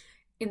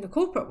in the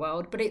corporate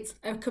world, but it's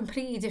a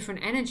completely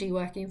different energy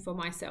working for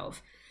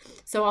myself.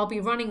 So I'll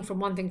be running from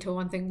one thing to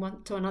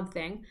another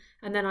thing,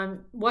 and then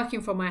I'm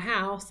working from my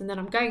house, and then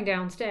I'm going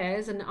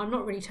downstairs, and I'm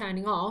not really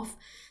turning off.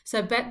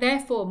 So but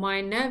therefore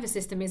my nervous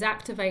system is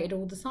activated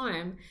all the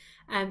time.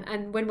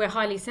 And when we're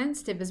highly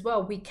sensitive as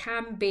well, we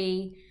can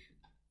be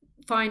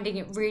finding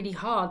it really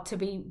hard to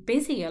be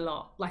busy a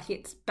lot, like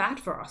it's bad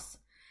for us.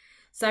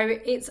 So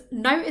it's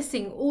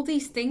noticing all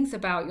these things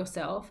about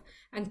yourself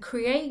and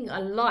creating a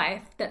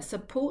life that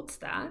supports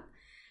that.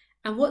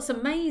 And what's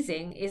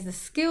amazing is the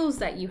skills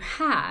that you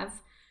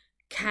have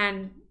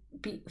can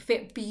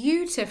fit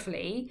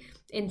beautifully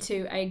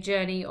into a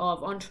journey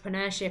of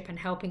entrepreneurship and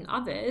helping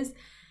others.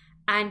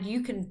 And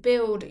you can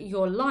build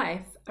your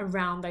life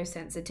around those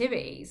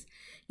sensitivities.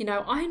 You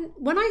know,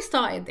 when I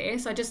started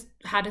this, I just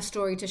had a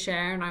story to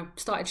share, and I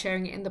started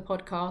sharing it in the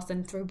podcast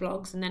and through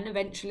blogs, and then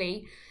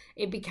eventually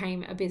it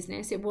became a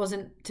business. It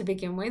wasn't to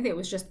begin with, it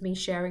was just me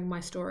sharing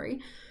my story.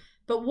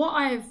 But what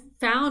I've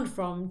found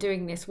from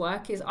doing this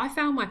work is I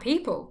found my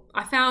people.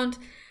 I found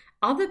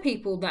other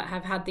people that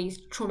have had these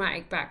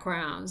traumatic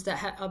backgrounds, that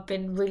have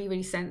been really,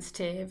 really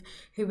sensitive,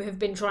 who have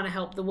been trying to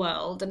help the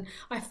world. And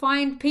I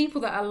find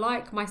people that are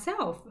like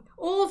myself,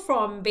 all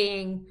from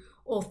being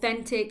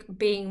authentic,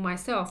 being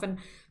myself. And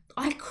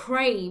I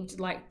craved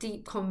like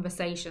deep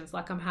conversations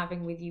like I'm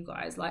having with you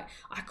guys. Like,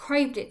 I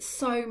craved it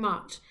so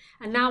much.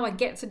 And now I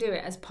get to do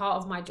it as part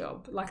of my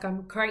job. Like,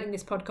 I'm creating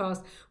this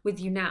podcast with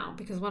you now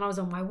because when I was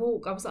on my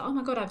walk, I was like, oh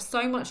my God, I have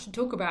so much to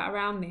talk about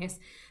around this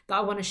that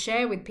I want to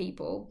share with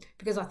people,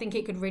 because I think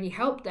it could really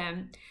help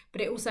them,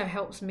 but it also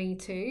helps me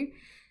too.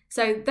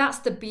 So that's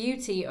the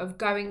beauty of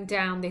going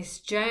down this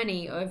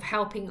journey of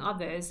helping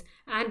others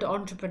and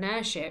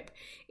entrepreneurship,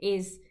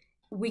 is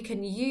we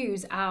can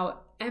use our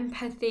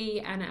empathy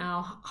and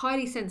our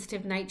highly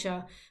sensitive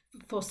nature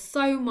for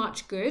so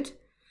much good.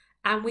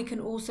 And we can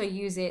also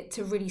use it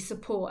to really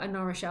support and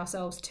nourish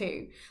ourselves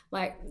too.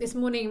 Like this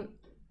morning,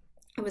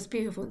 it was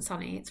beautiful and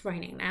sunny. It's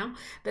raining now.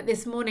 But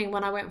this morning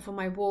when I went for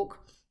my walk,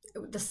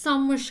 the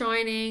sun was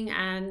shining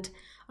and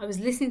I was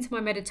listening to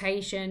my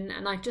meditation,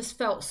 and I just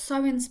felt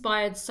so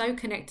inspired, so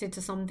connected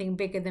to something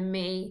bigger than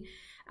me.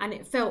 And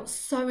it felt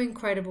so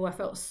incredible. I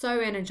felt so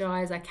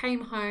energized. I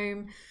came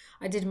home.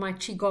 I did my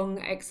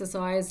Qigong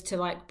exercise to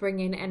like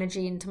bring in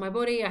energy into my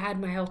body. I had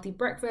my healthy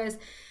breakfast.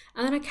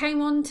 And then I came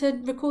on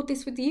to record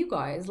this with you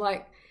guys.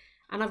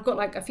 And I've got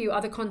like a few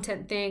other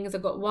content things.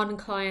 I've got one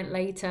client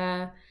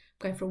later,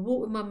 going for a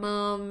walk with my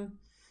mum.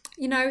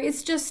 You know,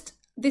 it's just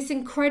this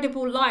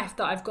incredible life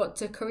that I've got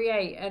to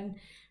create, and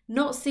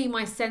not see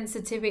my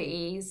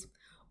sensitivities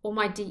or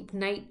my deep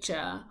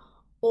nature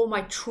or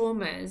my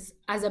traumas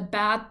as a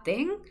bad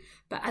thing,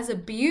 but as a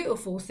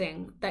beautiful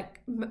thing that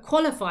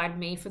qualified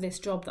me for this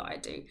job that I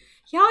do.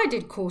 Yeah, I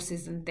did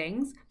courses and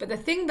things, but the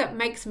thing that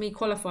makes me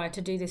qualified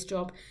to do this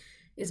job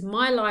is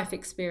my life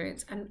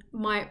experience and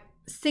my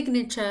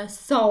signature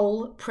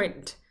soul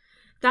print.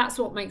 That's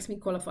what makes me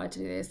qualified to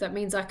do this. That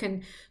means I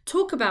can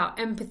talk about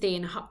empathy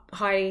and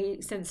high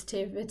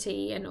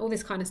sensitivity and all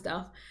this kind of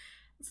stuff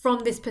from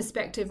this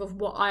perspective of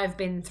what I've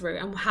been through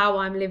and how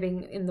I'm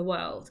living in the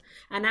world,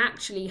 and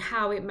actually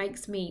how it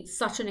makes me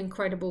such an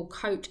incredible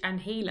coach and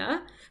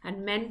healer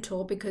and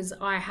mentor, because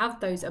I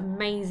have those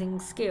amazing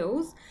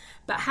skills,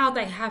 but how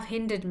they have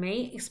hindered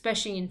me,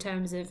 especially in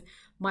terms of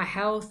my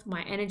health,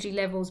 my energy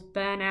levels,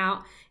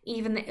 burnout,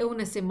 even the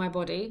illness in my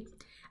body.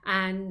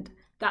 And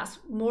that's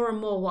more and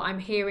more what I'm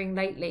hearing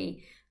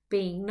lately: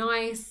 being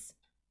nice,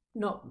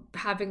 not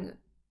having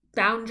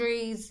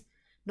boundaries,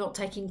 not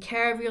taking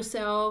care of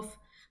yourself.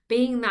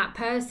 Being that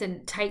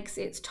person takes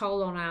its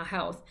toll on our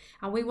health,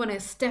 and we want to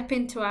step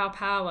into our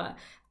power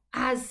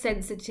as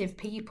sensitive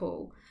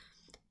people.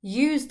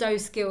 Use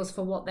those skills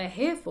for what they're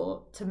here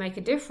for, to make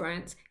a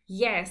difference,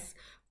 yes,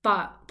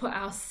 but put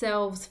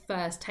ourselves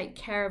first, take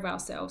care of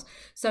ourselves.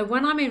 So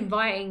when I'm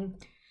inviting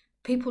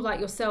people like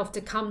yourself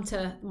to come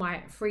to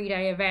my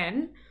 3-day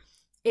event,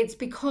 it's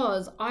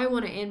because I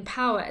want to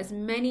empower as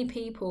many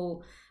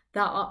people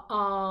that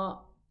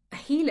are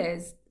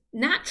healers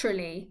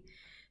naturally,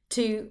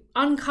 to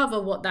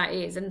uncover what that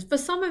is. And for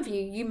some of you,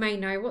 you may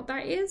know what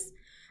that is.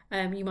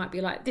 You might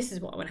be like, this is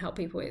what I want to help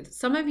people with.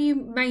 Some of you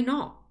may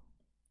not.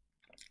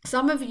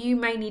 Some of you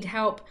may need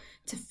help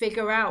to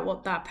figure out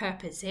what that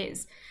purpose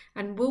is.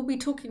 And we'll be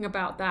talking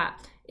about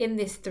that in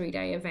this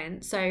 3-day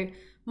event. So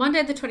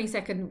Monday the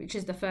 22nd, which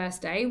is the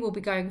first day, we'll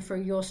be going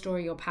through your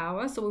story, your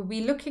power. So we'll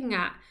be looking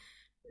at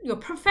your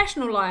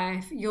professional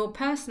life, your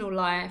personal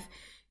life,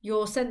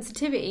 your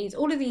sensitivities,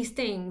 all of these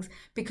things,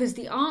 because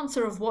the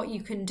answer of what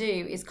you can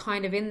do is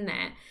kind of in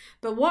there.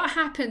 But what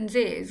happens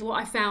is,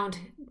 what I found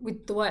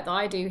with the work that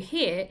I do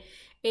here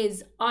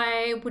is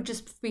I would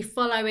just be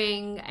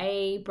following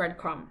a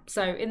breadcrumb.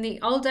 So in the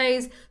old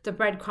days, the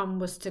breadcrumb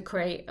was to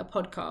create a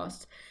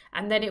podcast,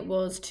 and then it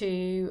was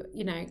to,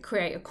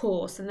 create a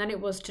course, and then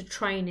it was to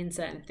train in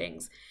certain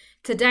things.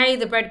 Today,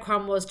 the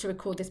breadcrumb was to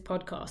record this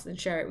podcast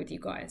and share it with you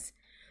guys.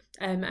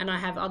 And I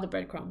have other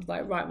breadcrumbs,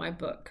 like write my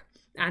book,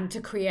 and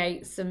to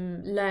create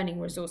some learning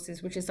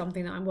resources, which is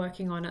something that I'm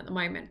working on at the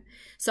moment.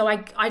 So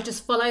I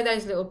just follow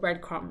those little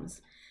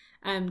breadcrumbs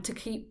to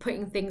keep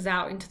putting things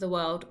out into the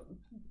world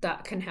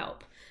that can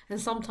help. And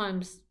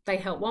sometimes they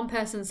help one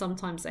person,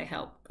 sometimes they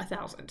help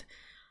 1,000.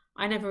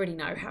 I never really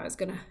know how it's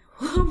going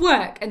to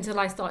work until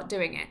I start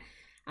doing it.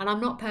 And I'm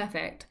not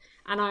perfect,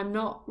 and I'm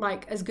not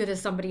like as good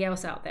as somebody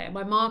else out there.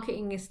 My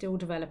marketing is still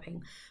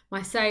developing.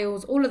 My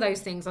sales, all of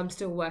those things I'm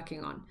still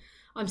working on.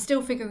 I'm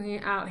still figuring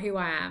out who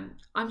I am.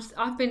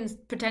 I've been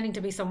pretending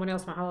to be someone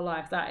else my whole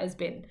life. That has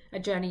been a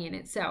journey in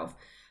itself.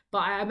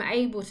 But I am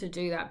able to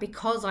do that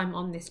because I'm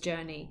on this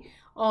journey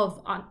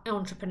of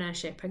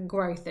entrepreneurship and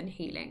growth and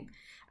healing.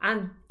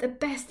 And the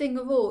best thing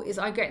of all is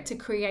I get to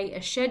create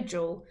a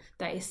schedule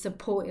that is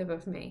supportive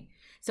of me.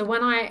 So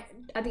when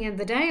at the end of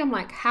the day, I'm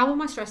like, how are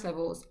my stress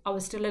levels? I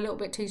was still a little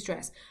bit too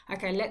stressed.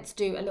 Okay, let's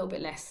do a little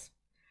bit less.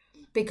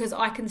 Because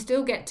I can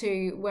still get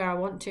to where I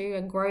want to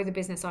and grow the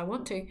business I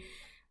want to.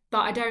 But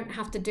I don't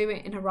have to do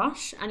it in a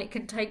rush, and it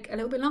can take a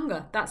little bit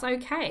longer. That's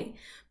okay,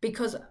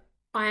 because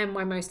I am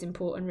my most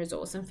important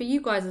resource. And for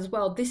you guys as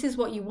well, this is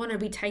what you want to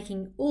be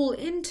taking all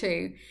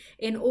into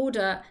in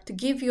order to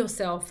give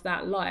yourself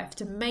that life,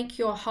 to make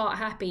your heart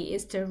happy,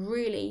 is to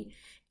really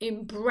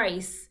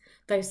embrace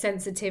those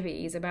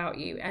sensitivities about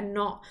you and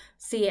not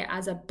see it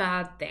as a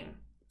bad thing,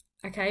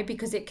 okay?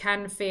 Because it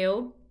can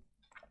feel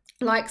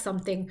like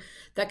something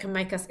that can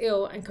make us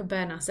ill and can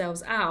burn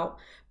ourselves out,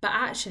 but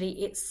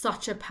actually it's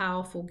such a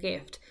powerful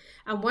gift.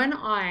 And when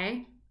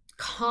I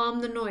calm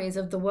the noise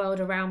of the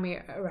world around me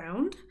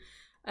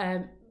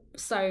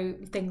so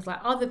things like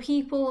other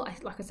people,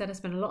 like I said, I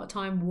spend a lot of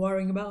time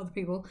worrying about other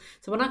people.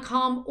 So when I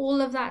calm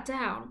all of that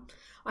down,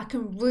 I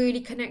can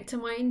really connect to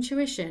my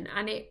intuition,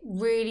 and it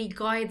really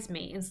guides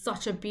me in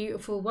such a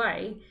beautiful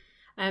way.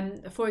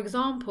 For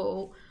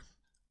example,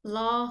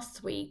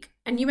 last week,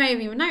 and you may have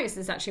even noticed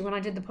this actually, when I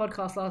did the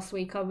podcast last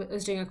week, I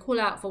was doing a call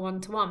out for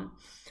one-to-one.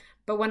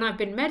 But when I've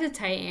been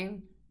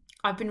meditating,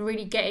 I've been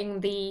really getting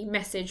the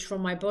message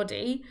from my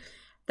body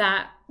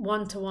that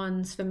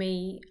one-to-ones for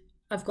me,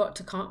 I've got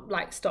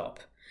to stop.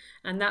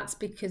 And that's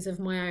because of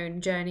my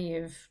own journey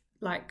of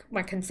like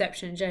my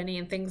conception journey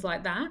and things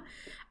like that.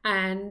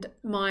 And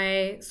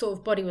my sort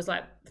of body was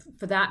like,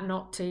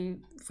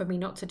 for me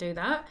not to do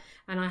that.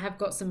 And I have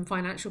got some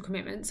financial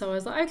commitments. So I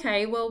was like,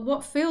 okay, well,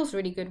 what feels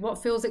really good?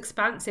 What feels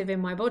expansive in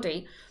my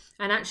body?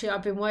 And actually,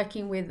 I've been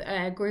working with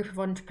a group of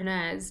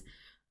entrepreneurs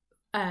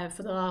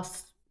for the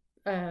last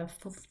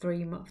for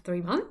 3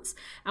 months,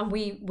 and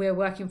we're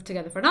working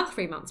together for another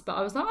 3 months. But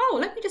I was like, oh,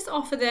 let me just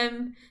offer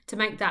them to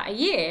make that a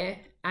year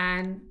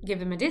and give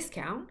them a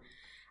discount.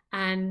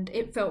 And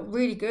it felt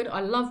really good. I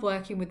love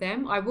working with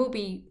them. I will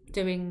be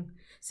doing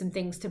some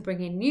things to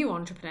bring in new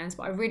entrepreneurs,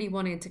 but I really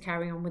wanted to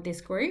carry on with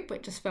this group.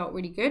 It just felt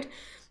really good.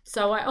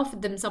 So I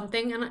offered them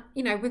something,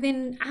 and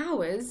within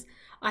hours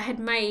I had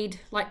made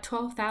like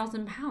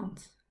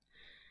 £12,000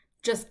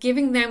 just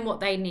giving them what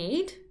they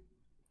need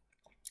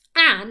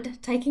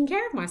and taking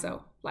care of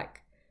myself.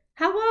 Like,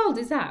 how wild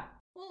is that?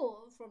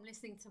 All from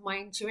listening to my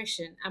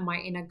intuition and my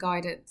inner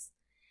guidance.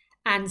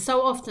 And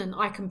so often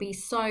I can be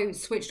so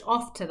switched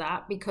off to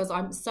that because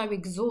I'm so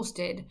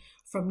exhausted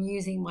from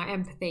using my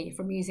empathy,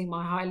 from using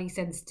my highly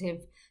sensitive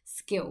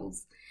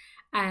skills,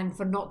 and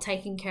for not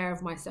taking care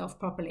of myself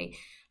properly.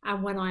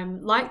 And when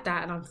I'm like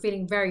that and I'm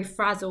feeling very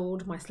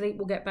frazzled, my sleep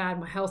will get bad,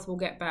 my health will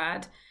get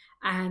bad,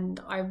 and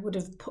I would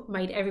have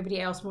made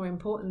everybody else more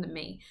important than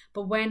me.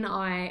 But when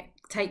I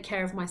take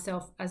care of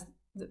myself as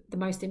the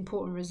most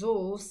important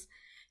resource,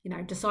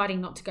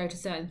 deciding not to go to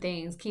certain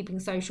things, keeping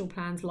social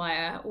plans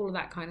lighter, all of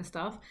that kind of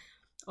stuff,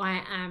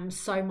 I am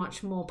so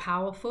much more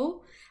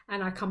powerful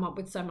and I come up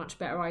with so much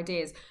better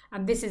ideas.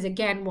 And this is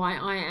again why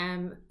I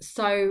am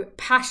so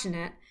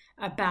passionate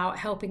about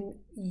helping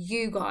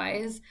you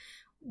guys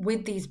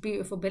with these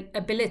beautiful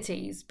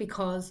abilities,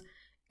 because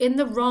in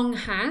the wrong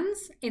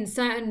hands, in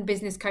certain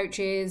business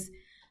coaches,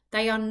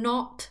 they are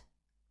not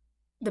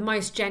the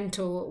most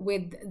gentle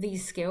with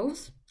these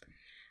skills.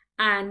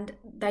 And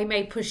they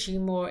may push you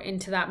more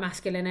into that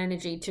masculine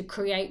energy to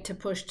create, to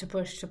push,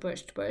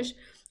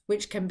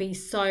 which can be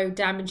so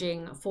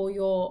damaging for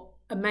your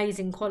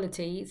amazing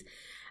qualities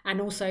and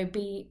also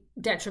be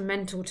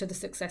detrimental to the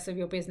success of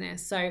your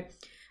business. So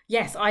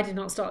yes, I did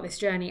not start this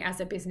journey as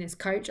a business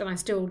coach, and I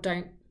still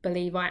don't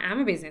believe I am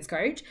a business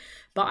coach,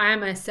 but I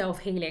am a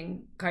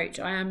self-healing coach.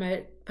 I am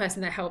a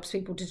person that helps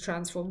people to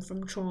transform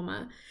from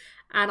trauma,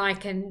 and I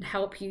can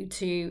help you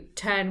to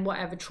turn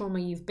whatever trauma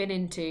you've been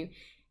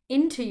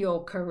into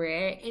your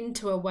career,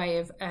 into a way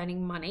of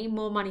earning money,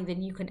 more money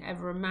than you can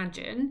ever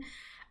imagine,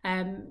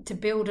 to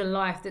build a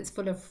life that's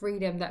full of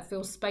freedom, that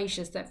feels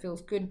spacious, that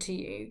feels good to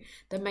you,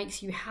 that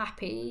makes you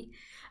happy,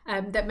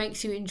 that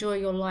makes you enjoy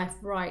your life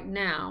right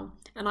now.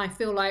 And I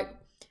feel like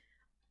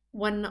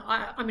when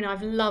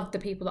I've loved the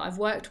people that I've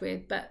worked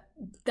with, but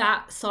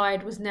that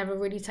side was never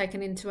really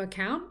taken into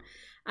account.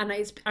 And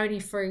it's only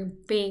through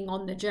being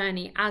on the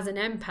journey as an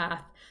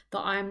empath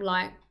that I'm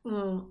like,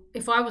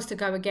 if I was to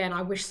go again,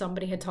 I wish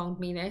somebody had told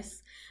me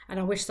this, and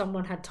I wish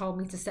someone had told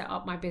me to set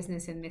up my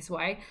business in this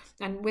way.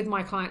 And with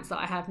my clients that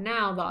I have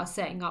now that are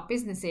setting up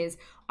businesses,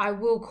 I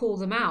will call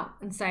them out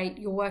and say,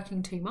 you're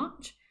working too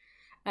much.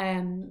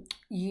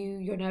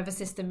 Your nervous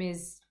system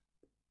is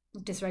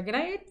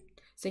dysregulated,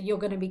 so you're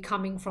going to be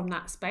coming from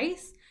that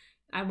space.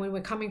 And when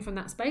we're coming from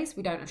that space,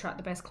 we don't attract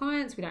the best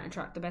clients, we don't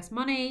attract the best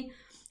money,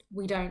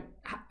 we don't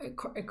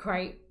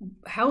create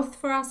health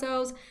for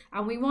ourselves,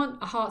 and we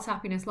want a heart's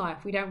happiness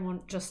life. We don't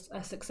want just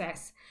a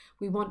success.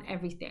 We want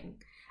everything.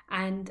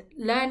 And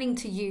learning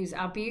to use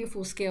our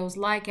beautiful skills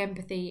like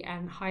empathy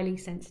and highly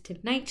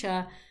sensitive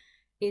nature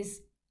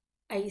is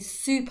a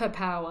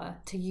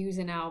superpower to use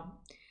in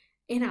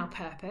our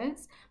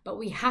purpose, but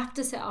we have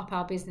to set up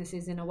our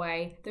businesses in a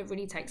way that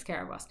really takes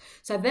care of us.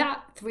 So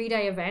that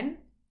 3-day event,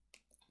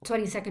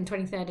 22nd,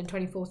 23rd and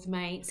 24th of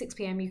May, 6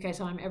 p.m. UK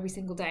time every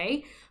single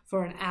day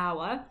for an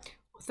hour.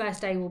 First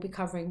day we'll be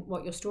covering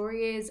what your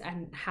story is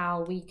and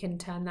how we can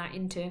turn that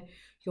into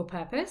your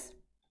purpose.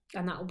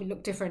 And that will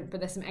look different, but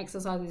there's some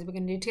exercises we're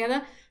going to do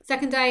together.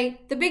 Second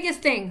day, the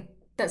biggest thing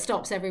that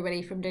stops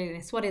everybody from doing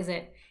this, what is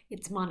it?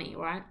 It's money,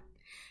 right?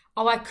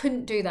 Oh, I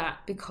couldn't do that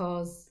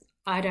because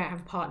I don't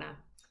have a partner.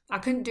 I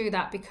couldn't do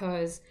that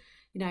because,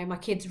 my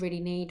kids really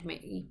need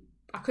me.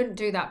 I couldn't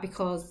do that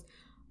because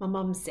my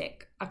mum's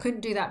sick. I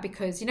couldn't do that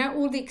because,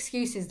 all the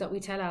excuses that we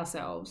tell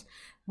ourselves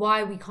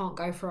why we can't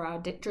go for our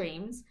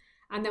dreams.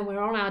 And then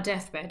we're on our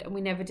deathbed and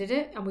we never did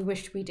it and we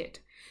wished we did.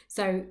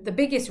 So the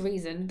biggest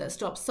reason that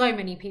stops so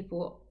many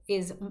people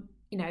is,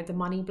 the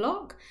money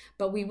block.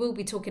 But we will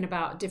be talking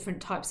about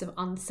different types of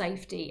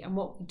unsafety and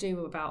what we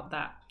do about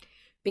that.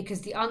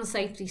 Because the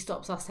unsafety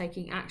stops us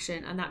taking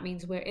action, and that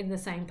means we're in the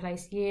same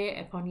place year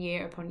upon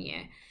year upon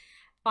year.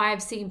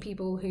 I've seen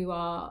people who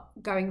are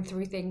going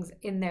through things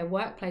in their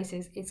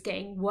workplaces, it's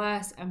getting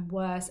worse and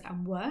worse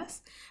and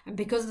worse. And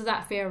because of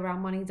that fear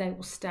around money, they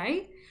will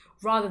stay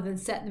rather than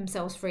set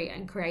themselves free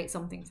and create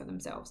something for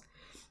themselves.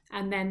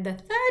 And then the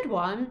third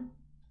one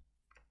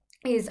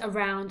is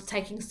around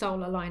taking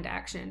soul-aligned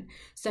action.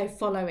 So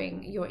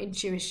following your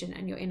intuition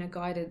and your inner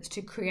guidance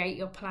to create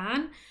your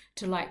plan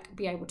to like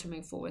be able to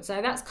move forward.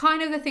 So that's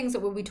kind of the things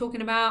that we'll be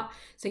talking about.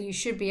 So you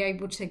should be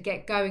able to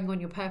get going on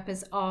your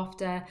purpose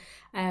after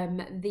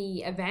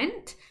the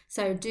event.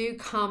 So do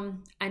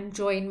come and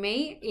join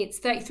me. It's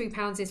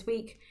 £33 this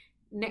week.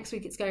 Next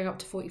week it's going up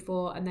to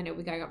 44 and then it'll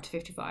be going up to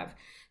 55.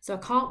 So I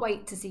can't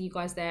wait to see you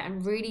guys there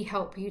and really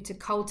help you to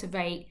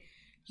cultivate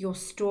your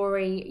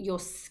story, your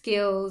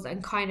skills,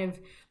 and kind of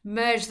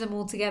merge them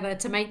all together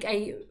to make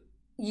a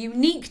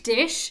unique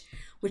dish,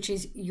 which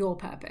is your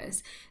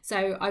purpose.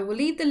 So I will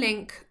leave the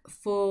link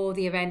for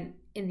the event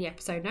in the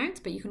episode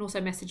notes, but you can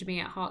also message me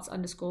at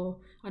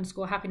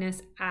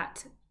hearts_happiness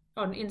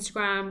on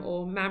Instagram,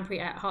 or Manpreet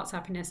at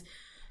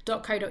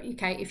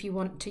heartshappiness.co.uk if you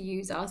want to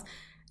use us.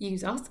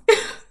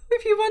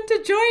 If you want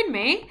to join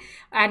me,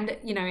 and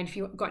if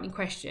you've got any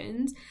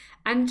questions.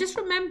 And just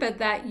remember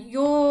that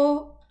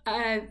you're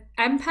an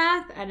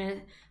empath and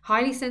a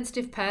highly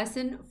sensitive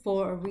person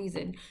for a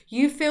reason.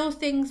 You feel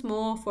things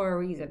more for a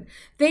reason.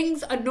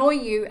 Things annoy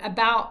you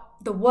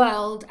about the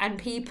world and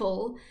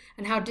people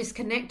and how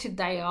disconnected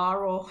they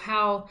are, or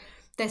how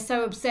they're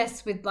so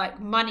obsessed with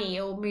like money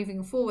or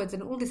moving forwards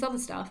and all this other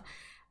stuff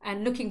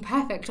and looking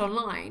perfect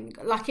online.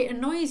 Like, it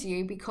annoys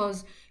you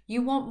because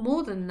you want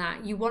more than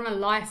that. You want a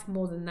life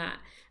more than that.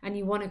 And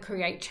you want to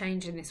create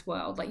change in this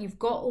world. Like, you've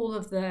got all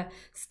of the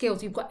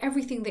skills. You've got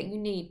everything that you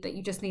need, that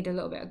you just need a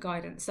little bit of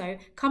guidance. So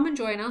come and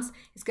join us.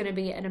 It's going to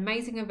be an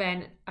amazing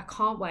event. I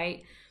can't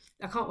wait.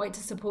 I can't wait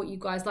to support you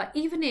guys. Like,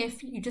 even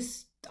if you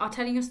just are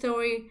telling your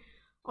story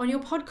on your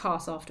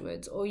podcast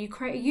afterwards, or you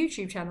create a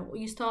YouTube channel, or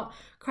you start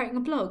creating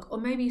a blog, or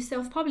maybe you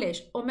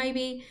self-publish, or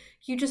maybe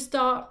you just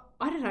start,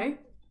 I don't know,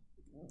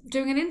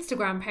 doing an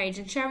Instagram page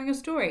and sharing your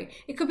story.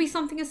 It could be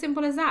something as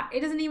simple as that. It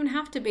doesn't even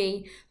have to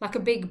be like a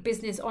big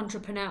business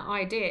entrepreneur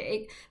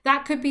idea.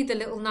 That could be the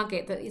little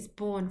nugget that is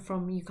born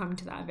from you coming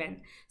to that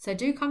event. So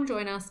do come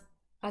join us.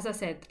 As I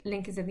said,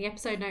 link is in the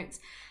episode notes.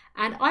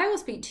 And I will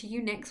speak to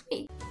you next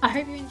week. I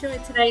hope you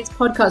enjoyed today's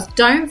podcast.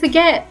 Don't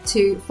forget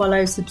to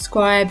follow,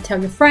 subscribe,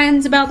 tell your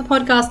friends about the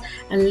podcast,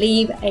 and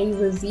leave a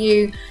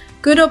review.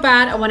 Good or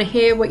bad, I want to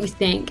hear what you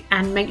think.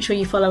 And make sure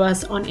you follow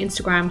us on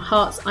Instagram,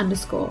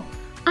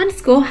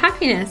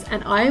 hearts_happiness.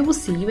 And I will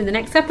see you in the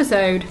next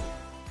episode.